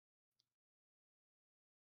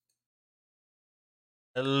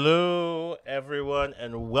Hello, everyone,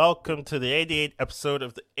 and welcome to the 88th episode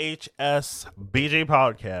of the HSBJ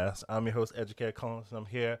podcast. I'm your host, Educator Collins, and I'm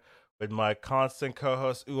here with my constant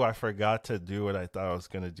co-host. Ooh, I forgot to do what I thought I was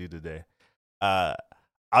going to do today. Uh,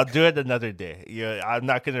 I'll do it another day. Yeah, I'm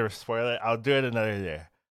not going to spoil it. I'll do it another day.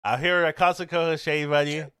 I'm here with my constant co-host, Shady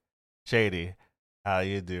Buddy. Shady, how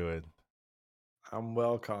you doing? I'm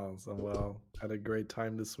well, Cons. I'm well. Had a great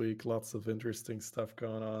time this week. Lots of interesting stuff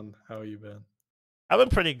going on. How you been? I've been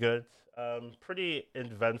pretty good. Pretty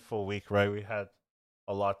eventful week, right? We had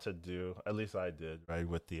a lot to do. At least I did, right?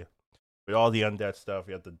 With all the undead stuff.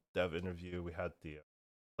 We had the dev interview. We had the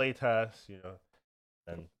playtest, Yep.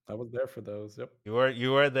 and I was there for those. Yep.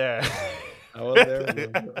 you were there. I was there for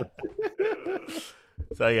them.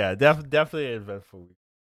 So yeah, definitely an eventful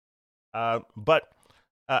week. But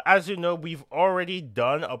as you know, we've already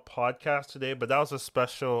done a podcast today, but that was a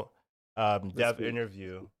special This dev week.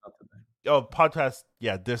 interview. Not today. Oh, podcast,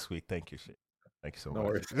 yeah, this week. Thank you, shit. Thank you so No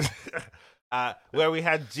worries. much. Where we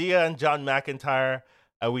had Gia and John McIntyre.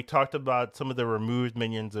 We talked about some of the removed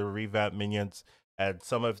minions, the revamped minions, and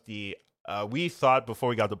some of the we thought before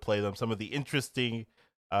we got to play them, some of the interesting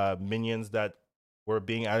minions that were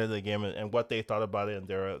being added to the game, and what they thought about it, and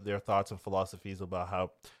their thoughts and philosophies about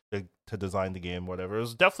how to design the game, whatever. It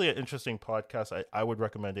was definitely an interesting podcast. I would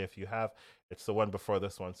recommend it if you have. It's the one before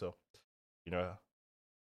this one, so you know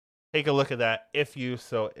take a look at that if you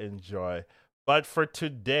so enjoy. But for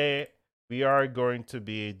today, we are going to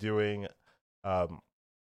be doing um,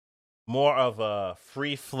 more of a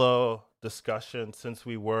free flow discussion since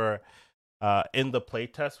we were in the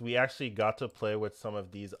playtest. We actually got to play with some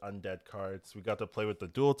of these undead cards. We got to play with the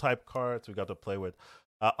dual type cards. We got to play with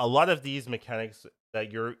a lot of these mechanics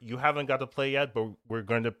that you haven't got to play yet, but we're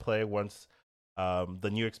going to play once the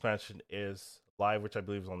new expansion is live, which I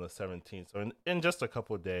believe is on the 17th. So in just a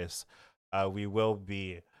couple of days, we will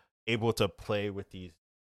be able to play with these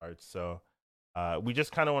cards. So we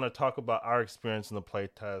just kind of want to talk about our experience in the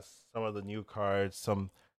playtest, some of the new cards, some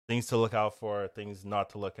things to look out for, things not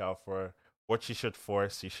to look out for, what you should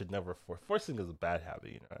force, you should never force. Forcing is a bad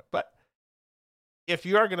habit, But if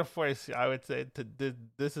you are gonna force, I would say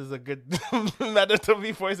this is a good method to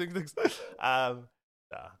be forcing things. Um,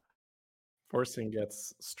 yeah, Forcing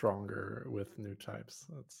gets stronger with new types.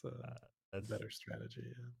 That's a that's better strategy.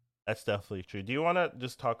 Yeah. that's definitely true. Do you want to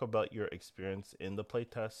just talk about your experience in the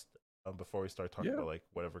playtest before we start talking Yeah. about like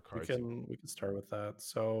whatever We cards you? can we can start with that.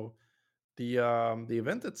 So the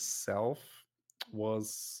event itself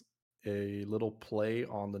was a little play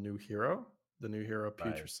on the new hero Right.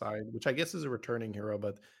 Putricide, which I guess is a returning hero,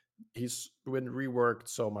 but he's been reworked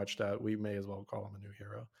so much that we may as well call him a new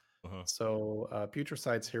hero. Uh-huh. So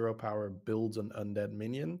Putricide's hero power builds an undead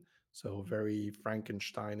minion. So very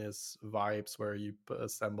Frankensteinish vibes where you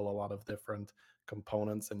assemble a lot of different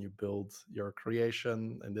components and you build your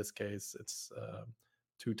creation. In this case, it's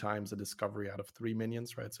two times a discovery out of three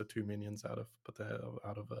minions, right? So two minions out of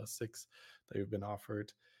six that you've been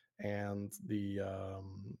offered, and the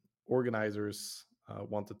organizers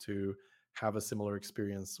wanted to have a similar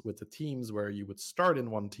experience with the teams where you would start in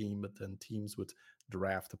one team, but then teams would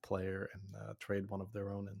draft a player and trade one of their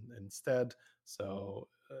own instead. So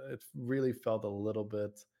it really felt a little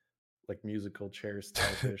bit like musical chairs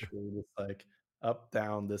type-ish, where it was like up,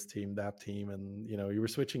 down, this team, that team, and you were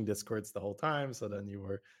switching discords the whole time. So then you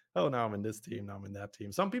were, oh, now I'm in this team, now I'm in that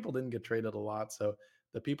team. Some people didn't get traded a lot, so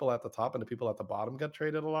the people at the top and the people at the bottom got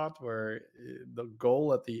traded a lot. Where the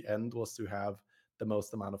goal at the end was to have the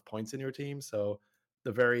most amount of points in your team. So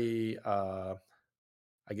the very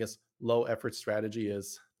I guess low effort strategy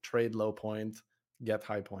is trade low point, get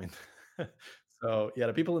high point. So yeah,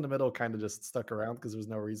 the people in the middle kind of just stuck around because there was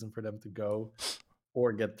no reason for them to go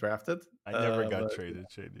or get drafted. I never got But traded,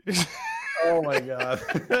 Shady. oh my god,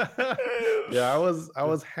 yeah, I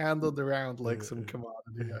was handled around like some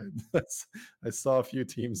commodity. I saw a few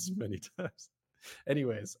teams many times.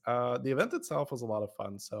 Anyways, the event itself was a lot of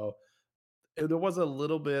fun. So there was a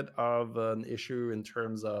little bit of an issue in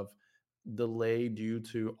terms of delay due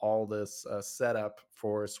to all this setup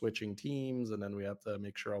for switching teams, and then we had to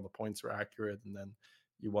make sure all the points were accurate, and then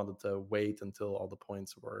you wanted to wait until all the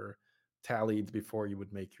points were tallied before you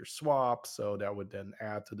would make your swap, so that would then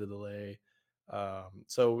add to the delay.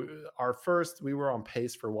 So our first, we were on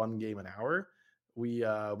pace for one game an hour. We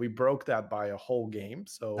broke that by a whole game.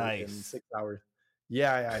 So in Nice. 6 hours,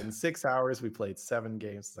 yeah, in 6 hours we played 7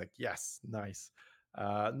 games. It's like, yes, nice.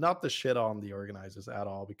 Not the shit on the organizers at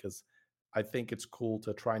all, because I think it's cool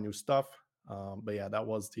to try new stuff. But yeah, that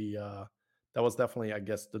was definitely, I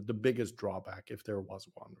guess, the biggest drawback, if there was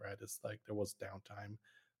one, right? It's like there was downtime.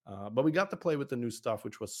 But we got to play with the new stuff,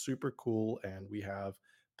 which was super cool, and we have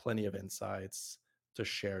plenty of insights to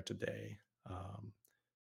share today.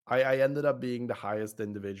 I ended up being the highest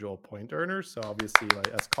individual point earner, so obviously, like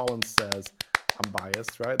as Colin says, I'm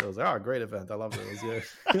biased, right? Those are great event. I love those.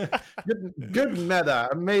 Yeah, good meta,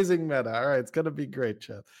 amazing meta. All right, it's gonna be great,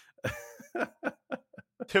 chat.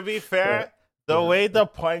 To be So, fair, the yeah, way the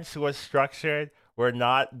points was structured were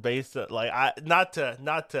not based on, like, not to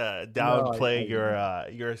no, downplay all good, your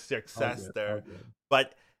all success good, all there, good.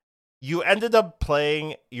 but you ended up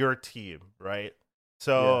playing your team, right?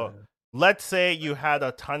 So Yeah, let's say you had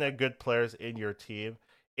a ton of good players in your team.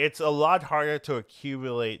 It's a lot harder to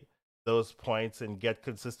accumulate those points and get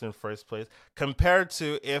consistent first place compared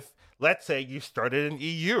to if, let's say, you started in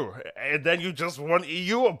EU and then you just won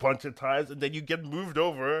EU a bunch of times and then you get moved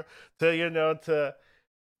over to, to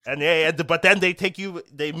but then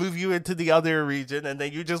they move you into the other region, and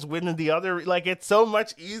then you just win in the other. Like, it's so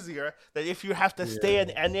much easier than if you have to stay in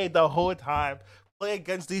yeah. NA the whole time, play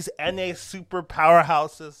against these NA super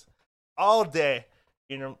powerhouses all day.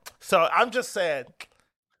 So I'm just saying,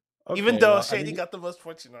 even Okay, though well, I Shady mean, got the most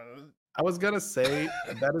points, I was gonna say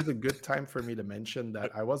that is a good time for me to mention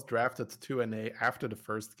that I was drafted to NA after the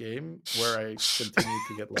first game, where I continued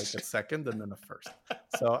to get like a second and then a first.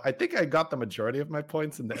 So I think I got the majority of my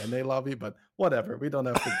points in the NA lobby, but whatever. We don't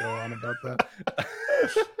have to go on about that.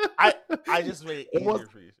 I I just made it It was easier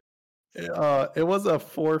for you. it was a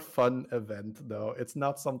for fun event though. It's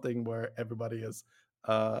not something where everybody is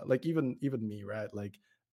like even me, right? Like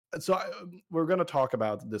so we're going to talk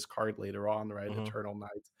about this card later on, right? Hmm. Eternal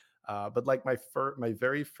Night. But like my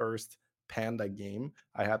very first Panda game,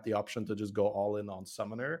 I had the option to just go all in on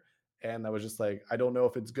Summoner, and I was just like, I don't know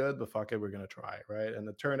if it's good, but fuck it, we're gonna try, right? And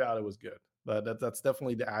it turned out it was good. But that's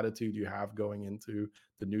definitely the attitude you have going into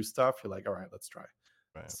the new stuff. You're like, all right, let's try.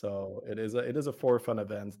 Right. So it is a for fun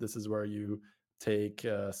event. This is where you take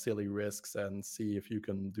silly risks and see if you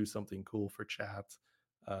can do something cool for chat.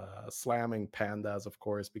 Slamming pandas, of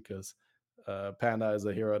course, because Panda is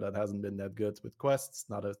a hero that hasn't been that good with quests.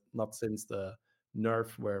 Not since the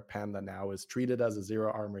nerf where Panda now is treated as a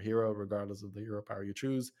zero armor hero, regardless of the hero power you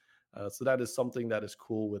choose. So that is something that is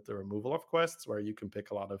cool with the removal of quests, where you can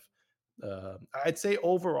pick a lot of. I'd say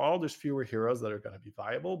overall, there's fewer heroes that are going to be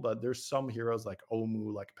viable, but there's some heroes like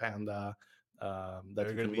Omu, like Panda, that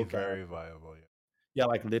They're you gonna can be look at. very viable. Yeah. Yeah,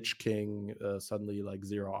 like Lich King, suddenly like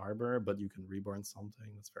zero armor, but you can reborn something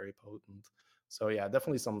that's very potent. So yeah,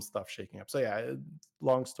 definitely some stuff shaking up. So yeah,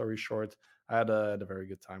 long story short, I had a very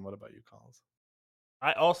good time. What about you, Collins?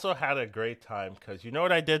 I also had a great time because you know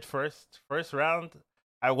what I did first? First round,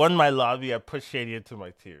 I won my lobby. I put Shady into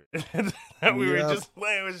my tier. And we were Yep, just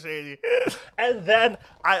playing with Shady. And then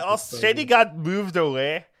it's so Shady good. got moved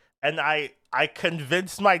away, and I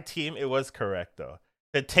convinced my team it was correct though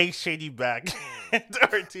to take Shady back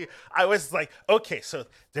into our team. I was like, okay, so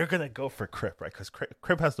they're gonna go for Crip, right? Because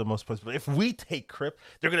Crip has the most points. But if we take Crip,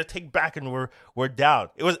 they're gonna take back, and we're down.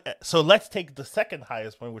 It was so let's take the second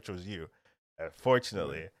highest point, which was you, Yeah,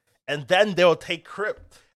 unfortunately, and then they'll take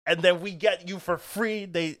Crip, and then we get you for free.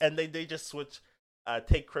 They just switch.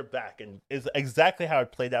 Take Crip back, and is exactly how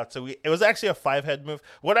it played out. So it was actually a 5-head move.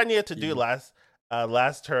 What I needed to do yeah,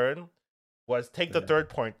 last turn was take the yeah, third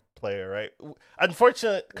point player, right?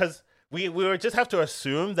 Unfortunately, because we would just have to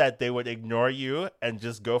assume that they would ignore you and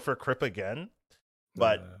just go for Crip again,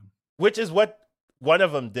 but yeah. which is what one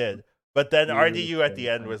of them did. But then We were the RDU at same the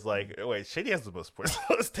end thing. was like, "Wait, Shady has the most points.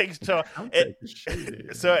 Let's take so I'm it." taking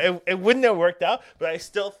shady. So it wouldn't have worked out, but I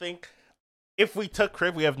still think if we took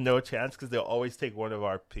Crib, we have no chance because they'll always take one of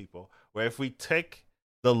our people. Where if we take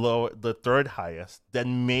the third highest,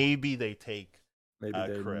 then maybe they take Maybe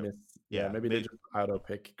they Crib. miss. Yeah, Yeah, maybe they just auto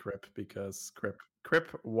pick Crip because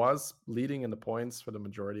Crip was leading in the points for the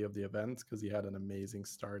majority of the event because he had an amazing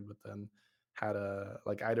start, but then had a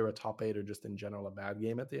like either a top eight or just in general a bad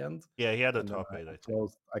game at the end. yeah, he had a And then top I, eight, I I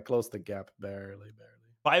think, closed the gap barely.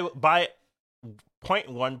 by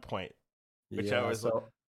point 1 point, which I Yeah, was so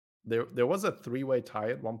there was a three-way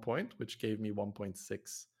tie at one point, which gave me 1.6,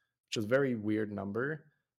 which is a very weird number,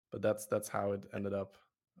 but that's how it ended up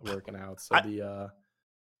working out. So I the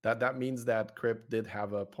that means that Crypt did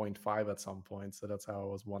have a point 0.5 at some point, so that's how it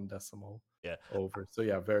was one decimal yeah over. So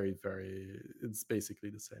yeah, very. It's basically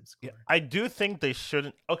the same yeah score. I do think they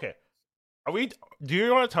shouldn't. Okay, are we? Do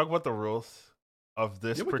you want to talk about the rules of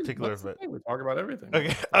this Yeah, we can. particular That's the event? thing. We talk about everything, man.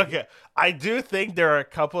 Okay, It's all good. okay. I do think there are a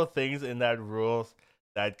couple of things in that rules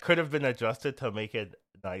that could have been adjusted to make it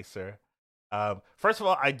nicer. First of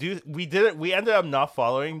all, we ended up not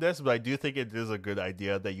following this, but I do think it is a good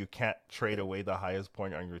idea that you can't trade away the highest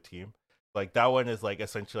point on your team. Like that one is like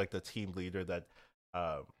essentially like the team leader that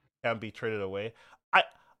um, can be traded away. I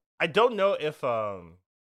I don't know if I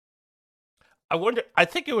wonder. I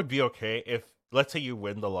think it would be okay if, let's say, you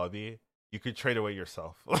win the lobby, you could trade away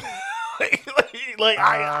yourself.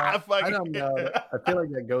 I I fucking don't know. I feel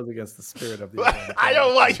like that goes against the spirit of the event. I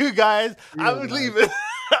don't want you guys. I'm Realize leaving.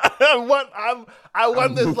 I won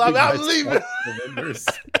I'm this lobby. moving I'm myself leaving. to the vendors.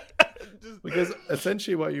 Just- Because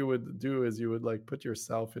essentially what you would do is you would like put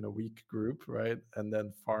yourself in a weak group, right? And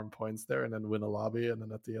then farm points there and then win a lobby. And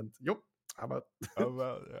then at the end, yep, I'm out.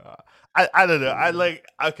 about, I don't know. I like,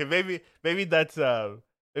 okay, maybe that's maybe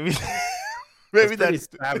maybe That's pretty that's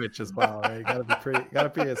savage as well, right? You gotta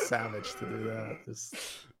be a savage to do that. Just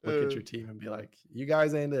look at uh, your team and be like, you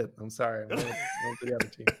guys ain't it. I'm sorry. I'm going to the other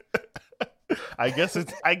team. I guess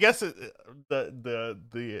it,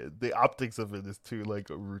 the optics of it is too like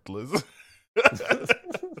ruthless.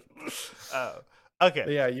 uh, okay.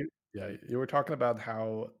 But you were talking about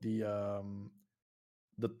how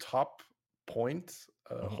the top point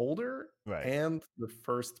Mhm. holder Right. and the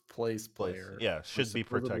first place Place. player Yeah, were should be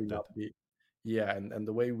supposedly protected. not be. Yeah, and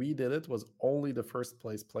the way we did it was only the first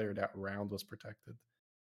place player that round was protected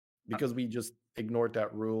because we just ignored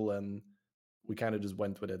that rule and we kind of just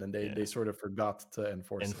went with it, and Yeah. they sort of forgot to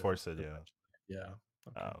enforce it. Enforce it, yeah. Essentially. Yeah.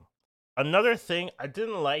 Okay. Another thing, I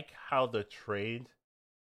didn't like how the trade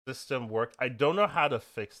system worked. I don't know how to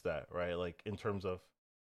fix that, right? Like, in terms of,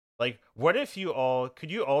 like, what if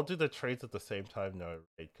could you all do the trades at the same time? No,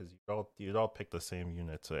 right? Because you'd all pick the same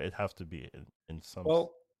unit, so it'd have to be in some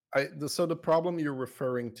Well, so the problem you're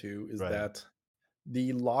referring to is right that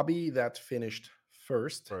the lobby that finished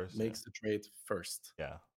first first, yeah, makes the trade first.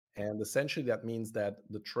 yeah, And essentially, that means that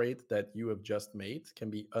the trade that you have just made can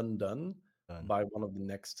be undone done. by one of the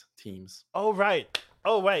next teams. Oh right,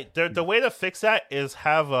 oh right. The way to fix that is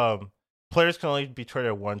have players can only be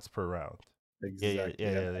traded once per round. Exactly.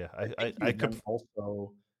 And Yeah. I think I you could then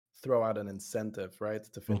also throw out an incentive, right,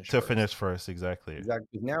 to finish to first. finish first, exactly.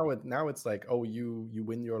 Exactly. Now it's like, oh, you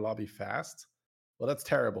win your lobby fast. Well, that's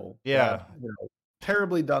terrible. Yeah.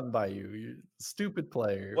 Terribly done by you. You stupid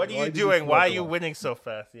player. What are you Why did you doing? stall Why are so you long? winning so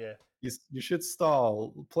fast? Yeah. You should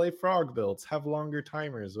stall. Play frog builds. Have longer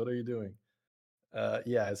timers. What are you doing?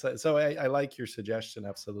 Yeah. So I like your suggestion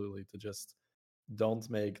absolutely to just don't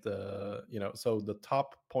make so the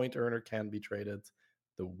top point earner can be traded,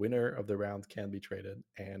 the winner of the round can be traded,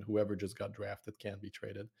 and whoever just got drafted can be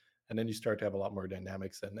traded. And then you start to have a lot more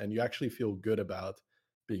dynamics, and you actually feel good about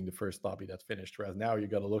being the first lobby that finished. Whereas now you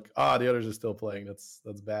got to look, the others are still playing. That's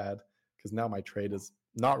bad because now my trade is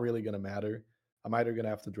not really going to matter. I'm either going to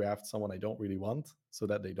have to draft someone I don't really want so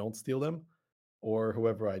that they don't steal them, or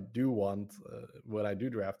whoever I do want, when I do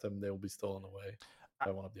draft them, they will be stolen away I,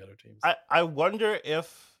 by one of the other teams. I wonder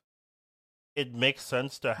if it makes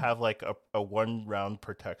sense to have like a 1 round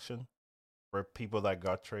protection for people that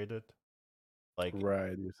got traded. Like,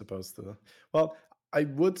 Right, you're supposed to. Well, I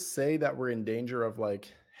would say that we're in danger of like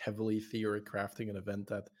heavily theory crafting an event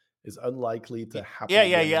that is unlikely to happen again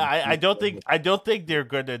yeah. in the future. I don't think they're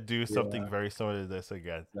gonna do something Yeah, very similar to this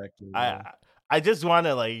again. exactly. I Yeah. I just want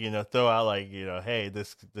to, like, throw out, like, hey,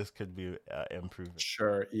 this could be improvement.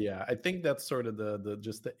 Sure. Yeah, I think that's sort of the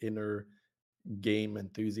just the inner game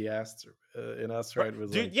enthusiast in us, right?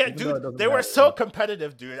 Was Dude, like, yeah, even though dude, it doesn't they were matter. so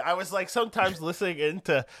competitive, dude. I was like sometimes listening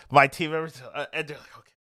into my team members, and they're like,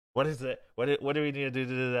 okay, what is it? What do we need to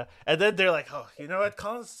do? And then they're like, oh, you know what?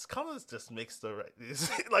 Collins just makes the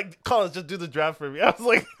right. Like, Collins, just do the draft for me. I was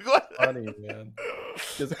like, what? Funny, man.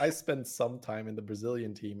 Because I spent some time in the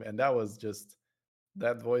Brazilian team, and that was just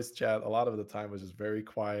that voice chat. A lot of the time was just very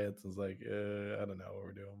quiet. It was like, I don't know what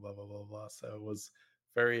we're doing, blah blah blah blah. So it was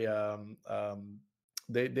very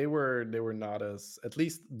they were not as, at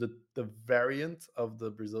least the variant of the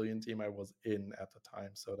Brazilian team I was in at the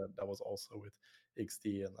time. So that was also with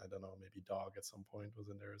XD, and I don't know, maybe Dog at some point was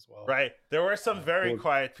in there as well. Right. There were some It very was-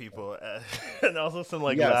 quiet people, and also some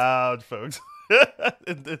like yes. loud folks.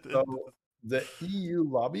 So the EU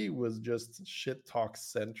lobby was just shit talk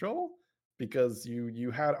central because you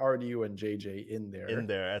had RDU and JJ in there. In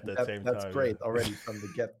there at the same That's time. great Yeah. already from the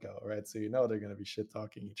get go, right? So they're going to be shit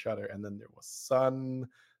talking each other, and then there was Sun,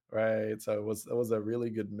 right? So it was a really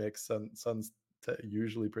good mix. Sun's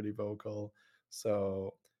usually pretty vocal,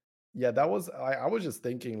 so yeah, that was I was just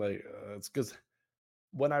thinking like it's because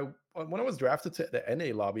when I was drafted to the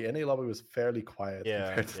NA lobby was fairly quiet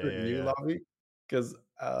compared to the EU Yeah. lobby because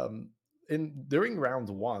in during round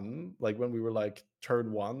one, like when we were like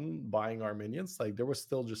turn one buying our minions, like there was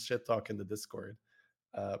still just shit talk in the Discord.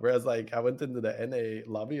 Whereas like I went into the NA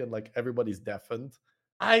lobby and like everybody's deafened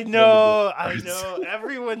I when the know, game starts.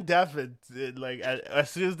 Everyone deafened. Like, as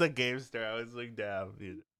soon as the game started, I was like, damn,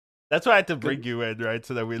 dude. That's why I had to bring you in, right?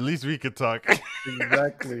 So that at least we could talk.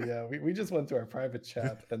 Exactly. Yeah, we just went to our private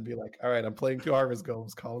chat and be like, all right, I'm playing 2 Harvest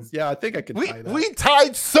Golems, Collins. Yeah, I think I could tie that. We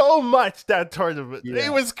tied so much that tournament. Yeah.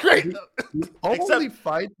 It was great. The only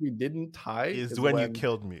fight we didn't tie is when you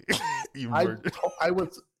killed me. I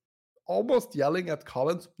was almost yelling at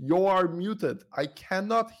Collins, you are muted. I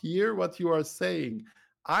cannot hear what you are saying.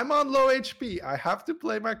 I'm on low HP. I have to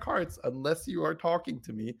play my cards unless you are talking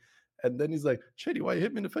to me. And then he's like, Shady, why you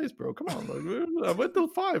hit me in the face, bro? Come on. Like, I went till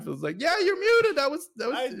 5. I was like, yeah, you're muted. That was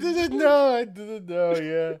I didn't know.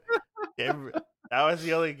 Yeah. That was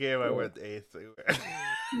the only game I went 8th.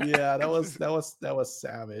 Yeah, that was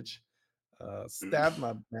savage. Stabbed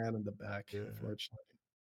my man in the back, unfortunately.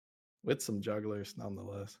 With some jugglers,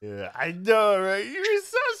 nonetheless. Yeah, I know, right? You were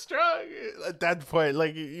so strong at that point.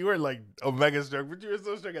 Like you were like Omega strong, but you were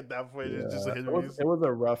so strong at that point. Yeah, it was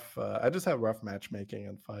a rough. I just had rough matchmaking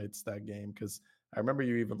and fights that game because I remember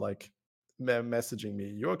you even like messaging me.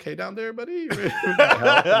 You okay down there, buddy?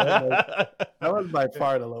 That was by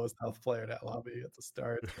far the lowest health player in that lobby at the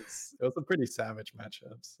start. It was a pretty savage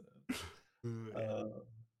matchup. So.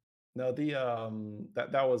 No,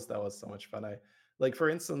 that was so much fun. I like, for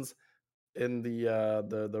instance, in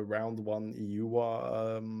the round 1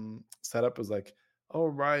 EU setup was like, oh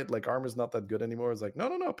right, like armor's not that good anymore. It's like,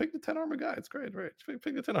 no, pick the 10 armor guy. It's great, right?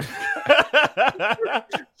 Pick the 10 armor guy.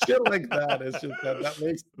 Shit like that. It's just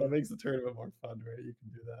that makes the tournament more fun, right? You can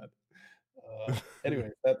do that.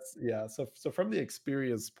 Anyway, that's So from the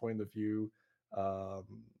experience point of view,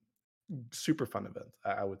 super fun event,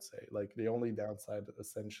 I would say. Like the only downside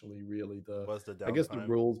essentially really was the downtime. I guess the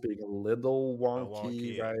rules being a little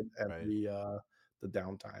wonky, right? And right. The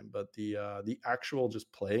downtime. But the actual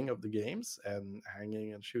just playing of the games and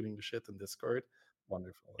hanging and shooting the shit in Discord,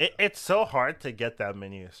 wonderful. It's so hard to get that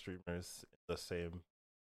many streamers in the same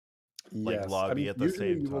lobby at the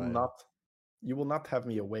same time. You will not have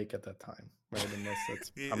me awake at that time, right?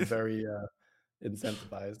 Unless I'm very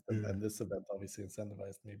incentivized, and this event obviously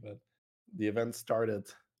incentivized me, but the event started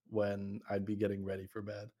when I'd be getting ready for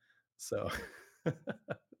bed. So,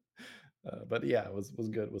 but yeah, it was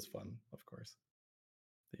good. It was fun, of course.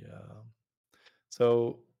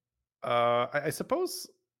 So I suppose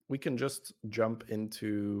we can just jump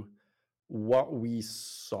into what we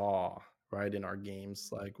saw, right, in our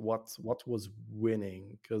games, like what was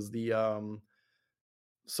winning, because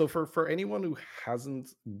so for anyone who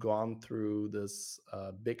hasn't gone through this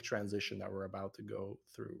big transition that we're about to go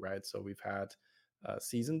through, right? So we've had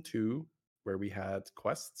season 2 where we had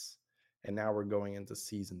quests, and now we're going into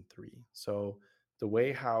season 3. So the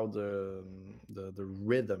way how the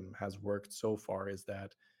rhythm has worked so far is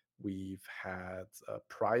that we've had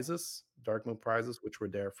prizes, Dark Moon prizes, which were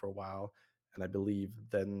there for a while, and I believe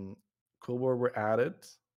then Cold War were added,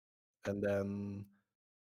 and then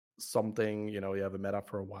something, you have a meta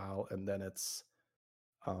for a while, and then it's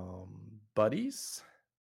buddies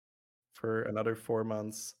for another 4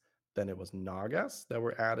 months. Then it was Nagas that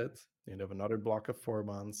were added. You have another block of 4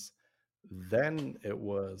 months. Then it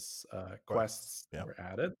was quests that were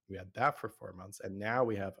added. We had that for 4 months, and now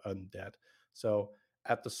we have undead. So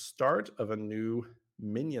at the start of a new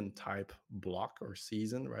minion type block or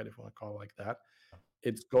season, right, if you want to call it like that,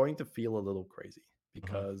 it's going to feel a little crazy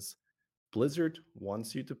because Blizzard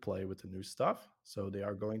wants you to play with the new stuff. So they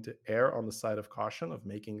are going to err on the side of caution of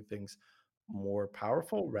making things more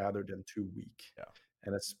powerful rather than too weak. Yeah.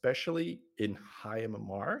 And especially in high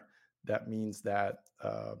MMR, that means that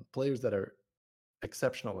players that are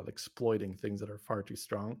exceptional at exploiting things that are far too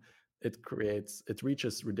strong, it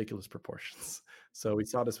reaches ridiculous proportions. So we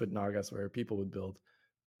saw this with Nagas, where people would build,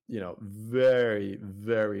 very,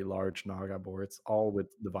 very large Naga boards, all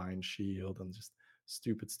with Divine Shield and just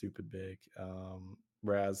stupid big.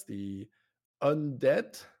 Whereas the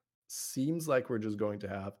undead seems like we're just going to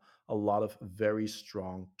have a lot of very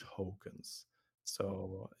strong tokens.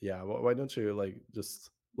 So yeah, why don't you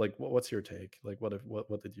what's your take? Like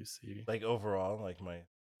what did you see? Like overall,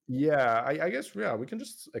 Yeah, I guess we can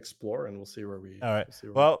just explore and we'll see where we. All right.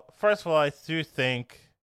 First of all, I do think,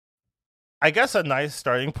 I guess a nice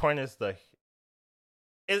starting point is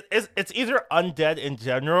it's either undead in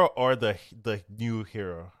general or the new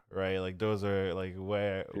hero, right? Like those are like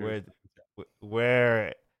where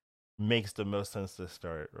it makes the most sense to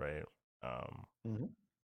start, right?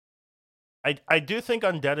 I do think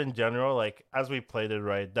undead in general, like as we played it,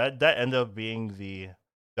 right, that ended up being the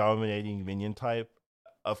dominating minion type.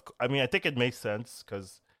 I think it makes sense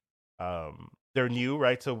because they're new,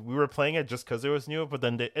 right? So we were playing it just because it was new, but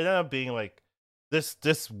then it ended up being like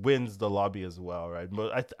this wins the lobby as well, right?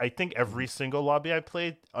 But I think every single lobby I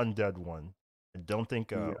played, undead won. I don't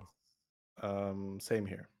think same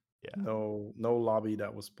here. Yeah. No lobby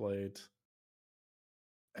that was played.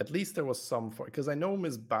 At least there was some for, because I know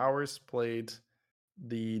Ms. Bowers played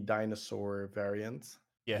the dinosaur variant.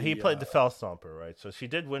 Yeah, he The played the Fell Stomper, right? So she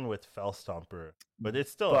did win with Fell Stomper, but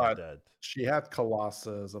it's still but undead. she had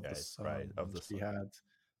Colossus of the Right, right, Sun, of and the she sun. had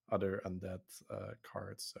other undead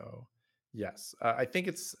cards. So yes, I think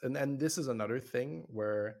it's, and this is another thing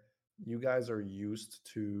where you guys are used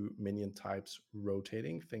to minion types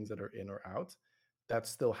rotating, things that are in or out. That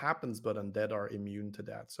still happens, but undead are immune to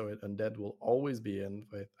that. So undead will always be in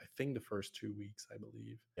with, I think, the first 2 weeks, I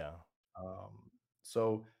believe. Yeah. Um,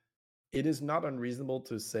 so it is not unreasonable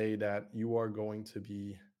to say that you are going to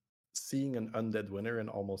be seeing an undead winner in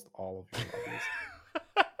almost all of your lobbies.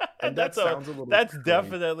 And that sounds a little That's crazy.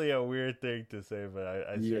 definitely a weird thing to say, but I see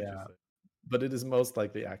what you're Yeah, saying. but it is most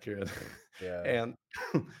likely accurate. Yeah. And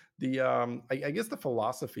the I guess the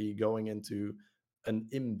philosophy going into an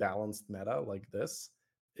imbalanced meta like this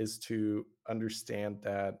is to understand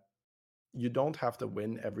that you don't have to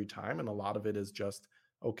win every time, and a lot of it is just,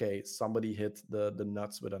 okay, somebody hit the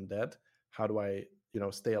nuts with undead. How do I,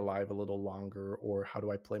 stay alive a little longer, or how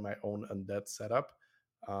do I play my own undead setup,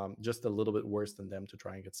 just a little bit worse than them to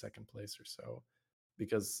try and get second place or so?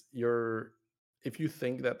 Because if you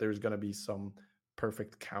think that there's going to be some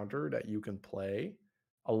perfect counter that you can play,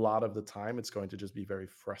 a lot of the time it's going to just be very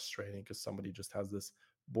frustrating because somebody just has this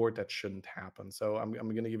board that shouldn't happen. So I'm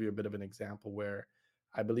going to give you a bit of an example where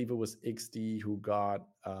I believe it was XD who got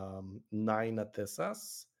 9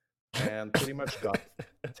 Athesas and pretty much got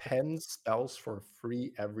 10 spells for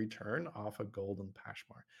free every turn off a golden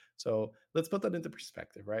Pashmar. So let's put that into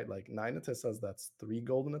perspective, right? Like 9 Athesas, that's 3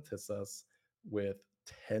 golden Athesas with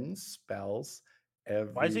 10 spells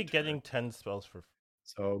Why is every he turn. getting 10 spells for?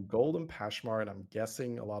 So golden Pashmar, and I'm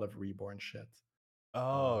guessing a lot of reborn shit.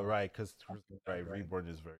 Oh, right, because Something like right, that, right? Reborn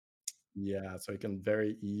is very. Yeah, so you can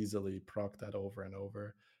very easily proc that over and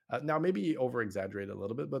over. Now, maybe over exaggerate a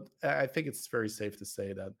little bit, but I think it's very safe to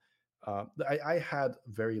say that I had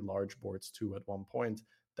very large boards too at one point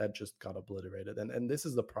that just got obliterated. And this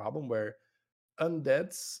is the problem where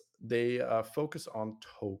undeads, they focus on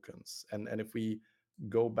tokens. And if we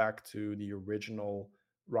go back to the original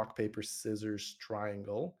rock, paper, scissors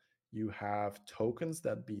triangle, you have tokens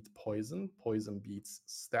that beat poison, poison beats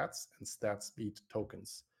stats, and stats beat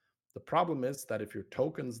tokens. The problem is that if your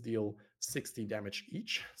tokens deal 60 damage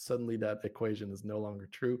each, suddenly that equation is no longer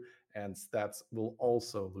true, and stats will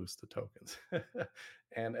also lose to tokens.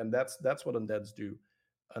 And that's what undeads do.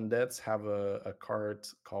 Undeads have a card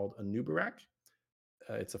called a Nubarak.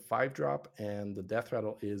 It's a 5-drop, and the death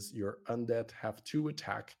rattle is your undead have 2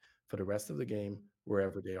 attack for the rest of the game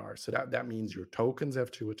wherever they are. So that means your tokens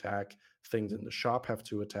have 2 attack, things in the shop have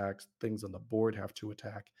 2 attacks, things on the board have 2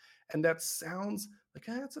 attack. And that sounds like,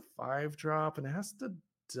 it's a 5-drop and it has to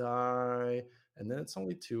die, and then it's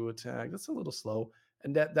only 2 attack. That's a little slow.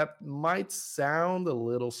 And that might sound a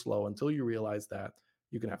little slow until you realize that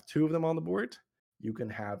you can have 2 of them on the board. You can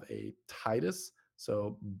have a Titus.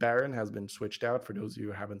 So Baron has been switched out. For those of you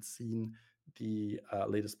who haven't seen the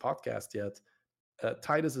latest podcast yet,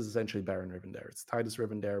 Titus is essentially Baron Rivendare. It's Titus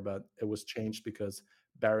Rivendare, but it was changed because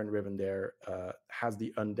Baron Rivendare has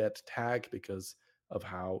the undead tag because of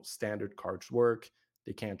how standard cards work.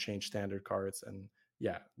 They can't change standard cards, and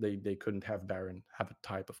yeah, they couldn't have Baron have a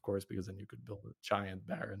type, of course, because then you could build a giant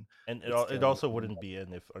Baron And with it scaling. also wouldn't be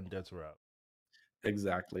in if undeads were out.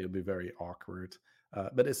 Exactly, it'd be very awkward.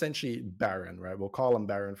 But essentially, Baron, right? We'll call him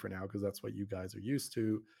Baron for now because that's what you guys are used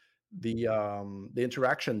to. The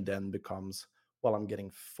interaction then becomes, well, I'm getting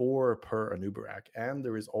 4 per Anubarak, and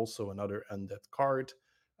there is also another undead card,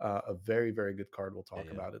 a very very good card. We'll Yeah, talk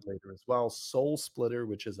yeah. about it later as well. Soul Splitter,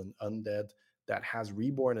 which is an undead that has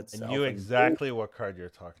reborn And you itself, and exactly what card you're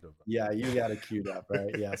talking about. yeah, you got it queued up,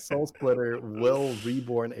 right? Yeah, Soul Splitter will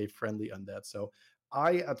reborn a friendly undead. So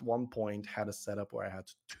I, at one point, had a setup where I had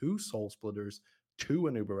 2 Soul Splitters, 2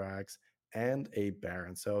 Anubaraks, and a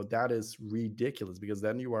Baron. So that is ridiculous because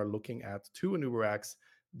then you are looking at 2 Anubaraks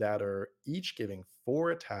that are each giving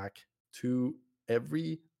 4 attack to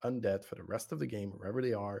every undead for the rest of the game, wherever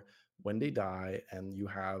they are, when they die. And you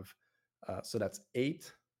have, so that's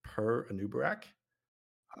 8 per Anubarak.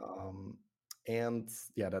 Um, and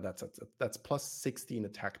yeah, that's plus 16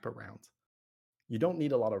 attack per round. You don't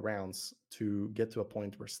need a lot of rounds to get to a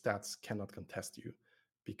point where stats cannot contest you,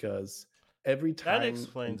 because every That time,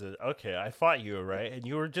 explains it. Okay, I fought you, right? And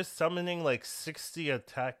you were just summoning like 60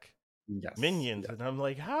 attack yes, minions, yes, and I'm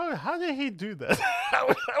like, how did he do that?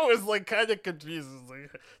 I was like kind of confused. I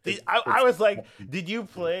it's was like, did you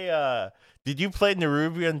play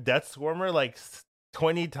Nerubian Death Swarmer like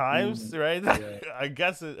 20 times, right? yeah. I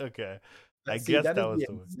guess it. Okay. See, guess that that is was the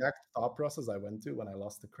the word. exact thought process I went to when I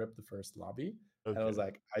lost the crypt the first lobby, and I was Okay.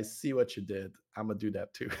 like, "I see what you did. Imma do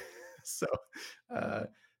that too." So, uh,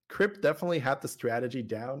 Crypt definitely had the strategy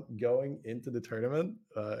down going into the tournament,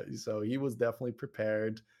 so he was definitely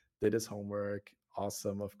prepared, did his homework.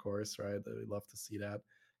 Awesome, of course, right? We love to see that.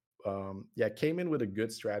 Yeah, came in with a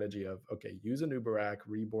good strategy of okay, use an Uberak,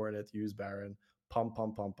 reborn it, use Baron, pump,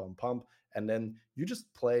 pump, pump, pump, pump, and then you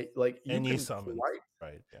just play like you And you can summoned, quite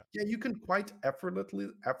right? Yeah. yeah, you can quite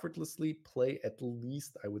effortlessly play at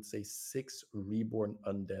least I would say 6 reborn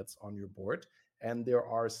undeads on your board, and there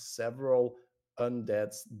are several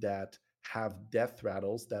undeads that have death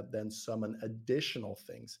rattles that then summon additional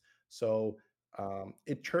things. So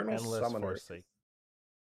Eternal Endless Summoner. forsake.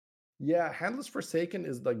 Yeah, Handless Forsaken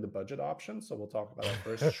is like the budget option, so we'll talk about that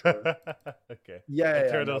first. Sure. Okay. Yeah,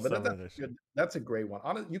 Eternal no, but that's summoner. good. That's a great one.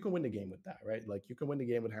 You can win the game with that, right? Like you can win the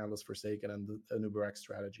game with Handless Forsaken and the Nubarak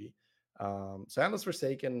strategy. So Handless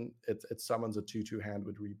Forsaken, it summons a 2/2 hand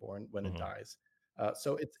with Reborn when it Hmm. dies.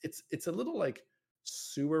 So it's a little like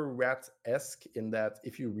sewer rat esque in that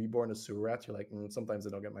if you reborn a sewer rat, you're like sometimes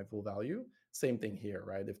I don't get my full value. Same thing here,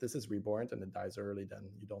 right? If this is reborn and it dies early, then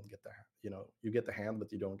you don't get the you get the hand,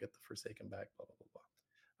 but you don't get the Forsaken back. Blah blah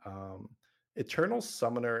blah blah. Eternal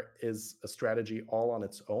Summoner is a strategy all on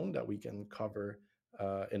its own that we can cover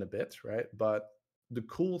in a bit, right? But the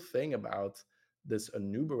cool thing about this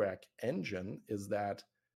Anubarak engine is that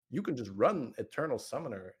you can just run Eternal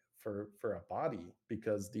Summoner for a body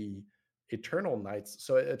because the Eternal Knights.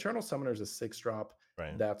 So Eternal Summoner is a 6 drop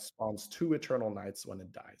Right. that spawns 2 Eternal Knights when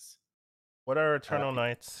it dies. What are Uh, Eternal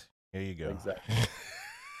Knights? Here you go. exactly.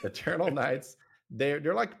 Eternal Knights,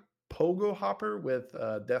 they're like Pogo Hopper with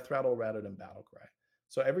Death Rattle rather than Battle Cry.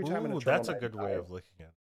 So every time an Ooh, Eternal that's a Knight good way dies, of looking at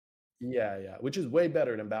it. yeah, which is way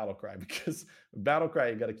better than Battle Cry because Battle Cry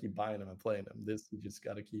you got to keep buying them and playing them. This you just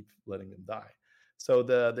got to keep letting them die. So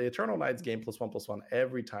the Eternal Knights gain +1/+1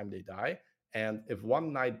 every time they die, and if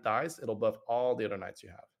one knight dies, it'll buff all the other knights you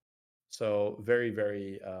have. So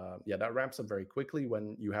very yeah, that ramps up very quickly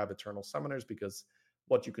when you have Eternal Summoners because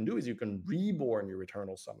what you can do is you can reborn your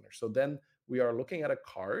Eternal Summoner. So then we are looking at a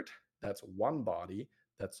card that's one body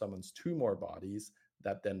that summons 2 more bodies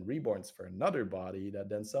that then reborns for another body that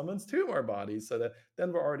then summons 2 more bodies. So that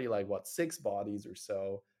then we're already like what 6 bodies or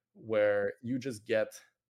so where you just get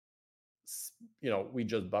we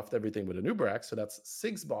just buffed everything with a Nubrax, so that's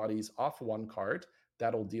 6 bodies off one card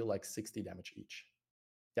that'll deal like 60 damage each.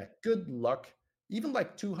 Yeah, good luck. Even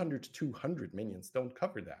like 200 to 200 minions don't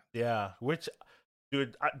cover that. Yeah, which,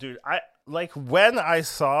 dude, I like when I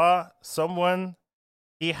saw someone.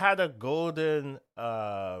 He had a golden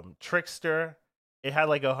trickster. It had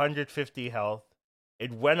like 150 health.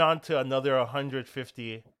 It went on to another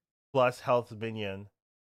 150 plus health minion,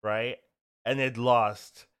 right? And it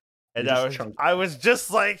lost. You And just chunk. I was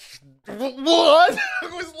just like, what? I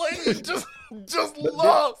was like, it just But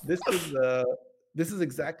lost. this is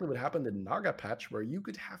exactly what happened in Naga patch, where you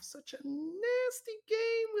could have such a nasty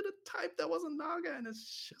game with a type that wasn't Naga, and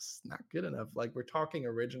it's just not good enough. Like we're talking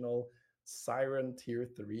original Siren tier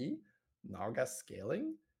 3 Naga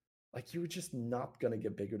scaling. Like you were just not gonna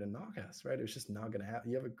get bigger than Nagas, right? It was just not gonna happen.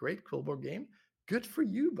 You have a great Quillboard game. Good for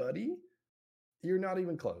you, buddy. You're not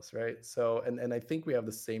even close, right? So and I think we have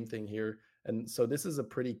the same thing here. And so this is a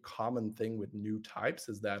pretty common thing with new types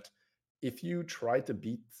is that if you try to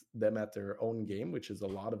beat them at their own game, which is a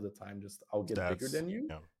lot of the time just I'll get bigger Stats. than you,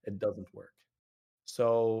 Yeah. it doesn't work.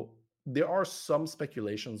 So there are some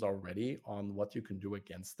speculations already on what you can do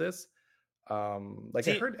against this. Like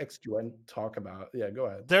I See, heard XQN talk about, yeah, go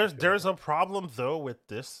ahead. XQN there's talk. a problem though with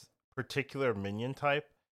this particular minion type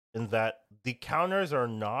in that the counters are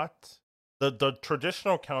not the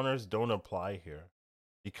traditional counters don't apply here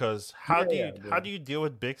because Yeah, yeah. how do you deal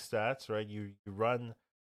with big stats, right? You run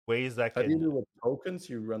ways that How do you can, do with tokens?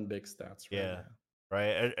 You run big stats, right? yeah, Yeah.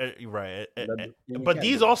 right, right, And you but can't do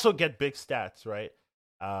these that. also get big stats, right?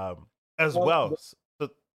 As Well, well, so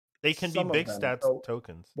they can be some of big them. stats So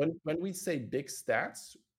tokens. when we say big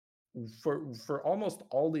stats, for almost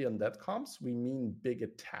all the undead comps, we mean big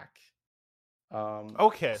attack.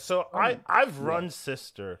 Okay, so Some, I've yeah, run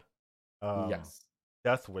sister, um yes,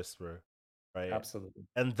 Death Whisper, right? absolutely.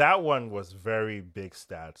 And that one was very big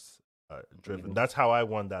stats driven. Mhm. That's how I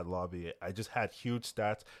won that lobby. I just had huge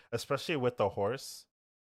stats, especially with the horse,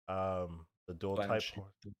 the dual type Blanche,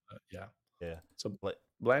 horse. yeah. Yeah, So like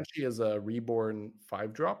Blanchy is a reborn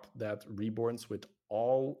 5 drop that reborns with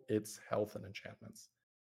all its health and enchantments.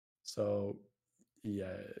 So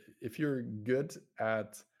yeah, if you're good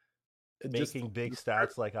at just making big the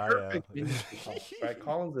stats like I am. perfect minion for Collins, right?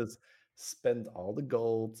 Collins is spend all the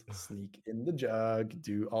gold, sneak in the jug,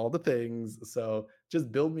 do all the things. So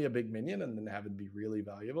just build me a big minion and then have it be really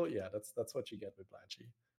valuable. Yeah, that's what you get with Blanchi.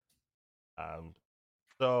 Um,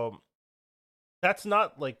 so that's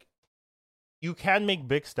not like you can make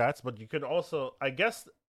big stats, but you can also, I guess,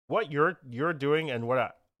 what you're doing and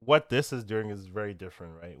what this is doing is very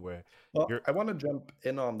different, right? Where Well, you're I want to jump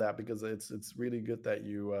in on that because it's really good that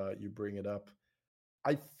you bring it up.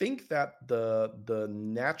 I think that the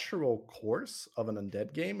natural course of an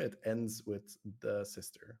undead game, it ends with the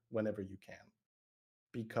sister whenever you can.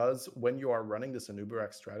 Because when you are running this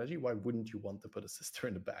Anubarak strategy, why wouldn't you want to put a sister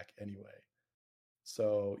in the back anyway?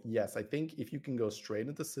 So yes, I think if you can go straight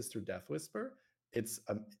into Sister Death Whisper, it's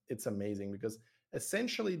amazing because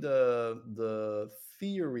essentially the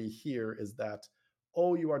theory here is that,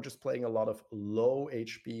 oh, you are just playing a lot of low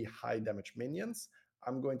HP, high damage minions.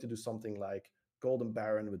 I'm going to do something like Golden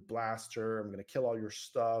Baron with Blaster. I'm going to kill all your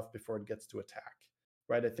stuff before it gets to attack.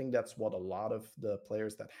 Right? I think that's what a lot of the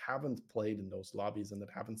players that haven't played in those lobbies and that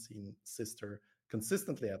haven't seen Sister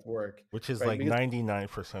consistently at work, which is right? like Because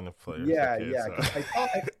 99% of players. yeah, Okay, yeah. so Because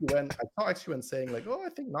I saw XUN saying like, "Oh, I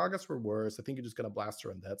think Nagas were worse. I think you're just gonna blast her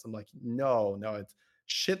undeads." I'm like, no, no. It's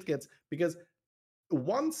shit gets because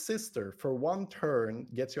one sister for one turn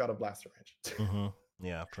gets you out of blaster range. hmm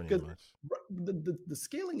yeah, pretty Because much. the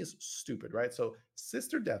scaling is stupid, right? So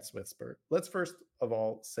Sister Death's Whisper. Let's first of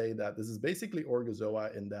all say that this is basically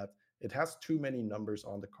Orgozoa in that it has too many numbers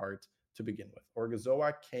on the card to begin with.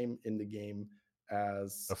 Orgozoa came in the game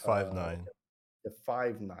as A 5/9. a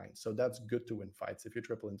 5/9. So that's good to win fights if you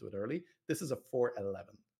triple into it early. This is a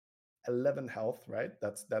 4/11. 11 health, right?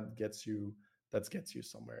 That gets you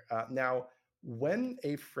somewhere. Now, when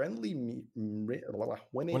a friendly when a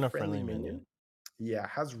When a friendly friendly minion. minion, yeah,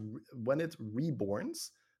 when it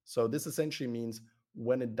reborns. So this essentially means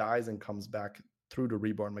when it dies and comes back through the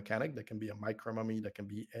reborn mechanic, that can be a micro mummy, that can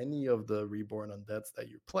be any of the reborn undeads that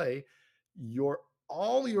you play. Your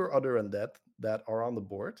all your other undead that are on the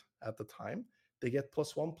board at the time, they get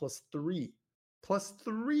 +1, +3,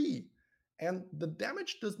 +3. And the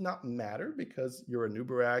damage does not matter because you're a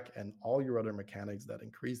Nubarak and all your other mechanics that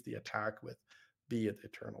increase the attack with, be it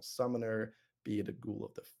Eternal Summoner, be it a Ghoul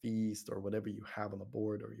of the Feast, or whatever you have on the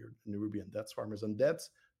board, or your Nerubian Death Swarmers. And Deaths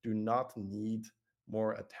do not need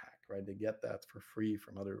more attack, right? They get that for free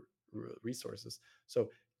from other resources. So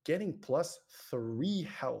getting +3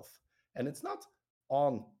 health, and it's not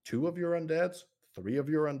on 2 of your undeads, 3 of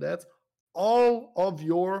your undeads, all of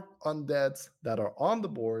your undeads that are on the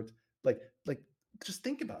board. Like just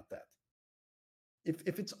think about that.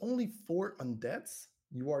 If it's only 4 undeads,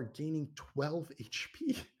 you are gaining 12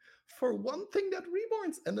 HP for one thing that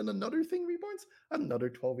reborns, and then another thing reborns, another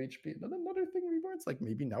 12 HP, and then another thing reborns. Like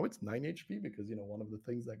maybe now it's 9 HP because one of the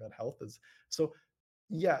things that got health is so.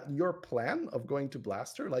 Yeah, your plan of going to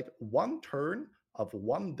Blaster, like one turn of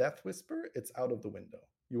one Death Whisper, it's out of the window.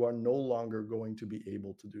 You are no longer going to be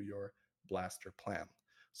able to do your Blaster plan.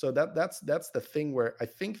 So that's the thing where I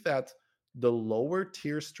think that the lower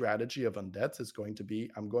tier strategy of undeads is going to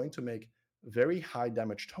be, I'm going to make very high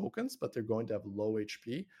damage tokens, but they're going to have low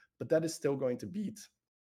HP, but that is still going to beat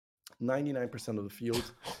 99% of the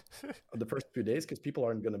field the first few days because people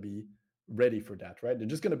aren't going to be ready for that, right? They're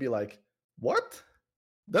just going to be like, what?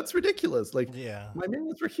 That's ridiculous. Like Yeah. my